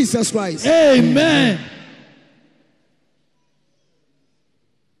of Jesus Christ. Amen.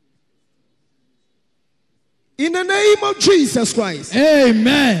 In the name of Jesus Christ.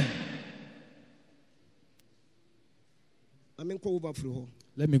 Amen. Let me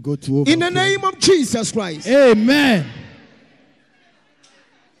go to overflow. In the name of Jesus Christ. Amen.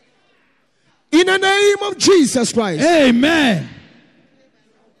 In the name of Jesus Christ. Amen.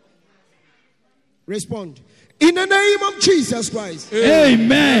 Respond. In the name of Jesus Christ.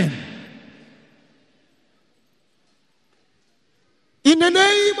 Amen. In the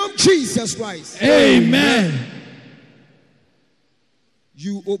name of Jesus Christ. Amen.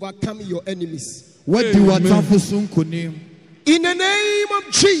 You overcome your enemies. What do you want for soon kunim? In the name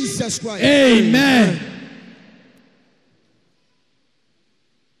of Jesus Christ. Amen.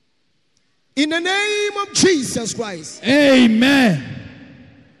 In the name of Jesus Christ. Amen.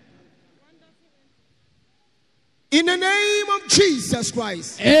 In the name of Jesus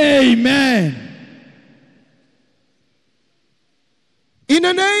Christ. Amen. In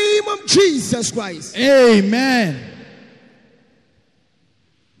the name of Jesus Christ. Amen.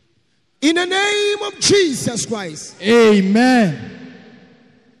 In the name of Jesus Christ. Amen.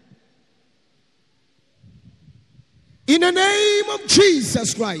 In the name of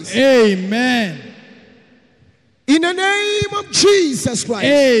Jesus Christ. Amen. In the name of Jesus Christ.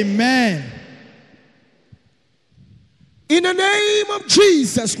 Amen. In the name of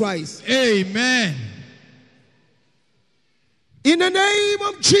Jesus Christ. Amen. In the name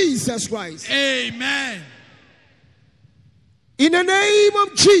of Jesus Christ. Amen. In the name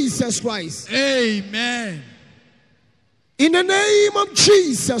of Jesus Christ. Amen. In the name of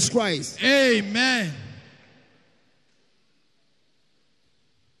Jesus Christ. Amen.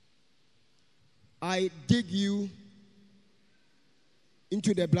 I dig you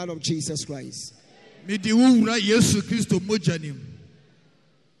into the blood of Jesus Christ. In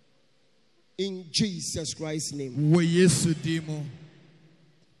Jesus Christ's name.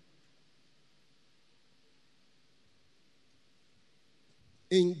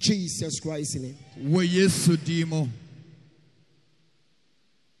 In Jesus Christ's name.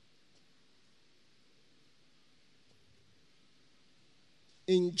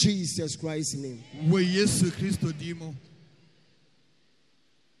 In Jesus Christ's name.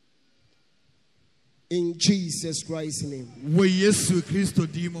 In Jesus Christ's name.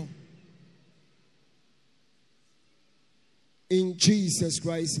 In Jesus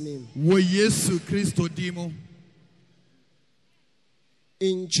Christ's name.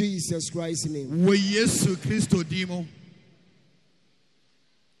 In Jesus Christ's name.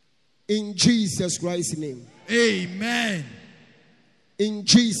 In Jesus Christ's name. Amen. In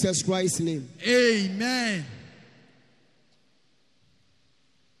Jesus Christ's name. Amen.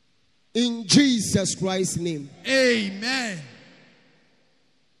 In Jesus Christ's name. Amen.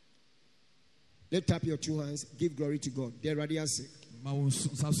 Lift up your two hands. Give glory to God. There, radiance.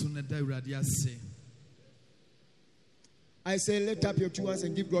 I say, lift up your two hands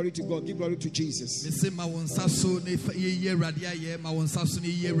and give glory to God. Give glory to Jesus.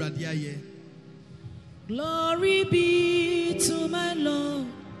 Glory be to my Lord.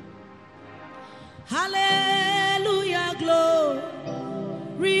 Hallelujah.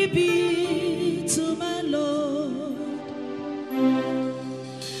 Glory be to my Lord.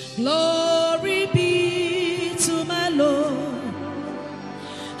 Glory be to my Lord.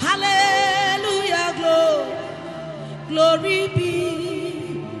 Hallelujah. Glory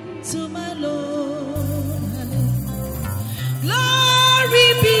be to my Lord.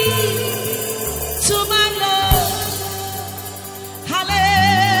 Glory be to my Lord.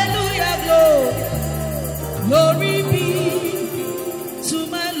 Hallelujah. Glory be to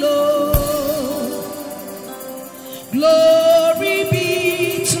my Lord. Glory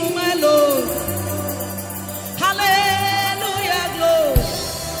be to my Lord. Hallelujah.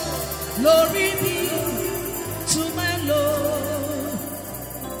 Glory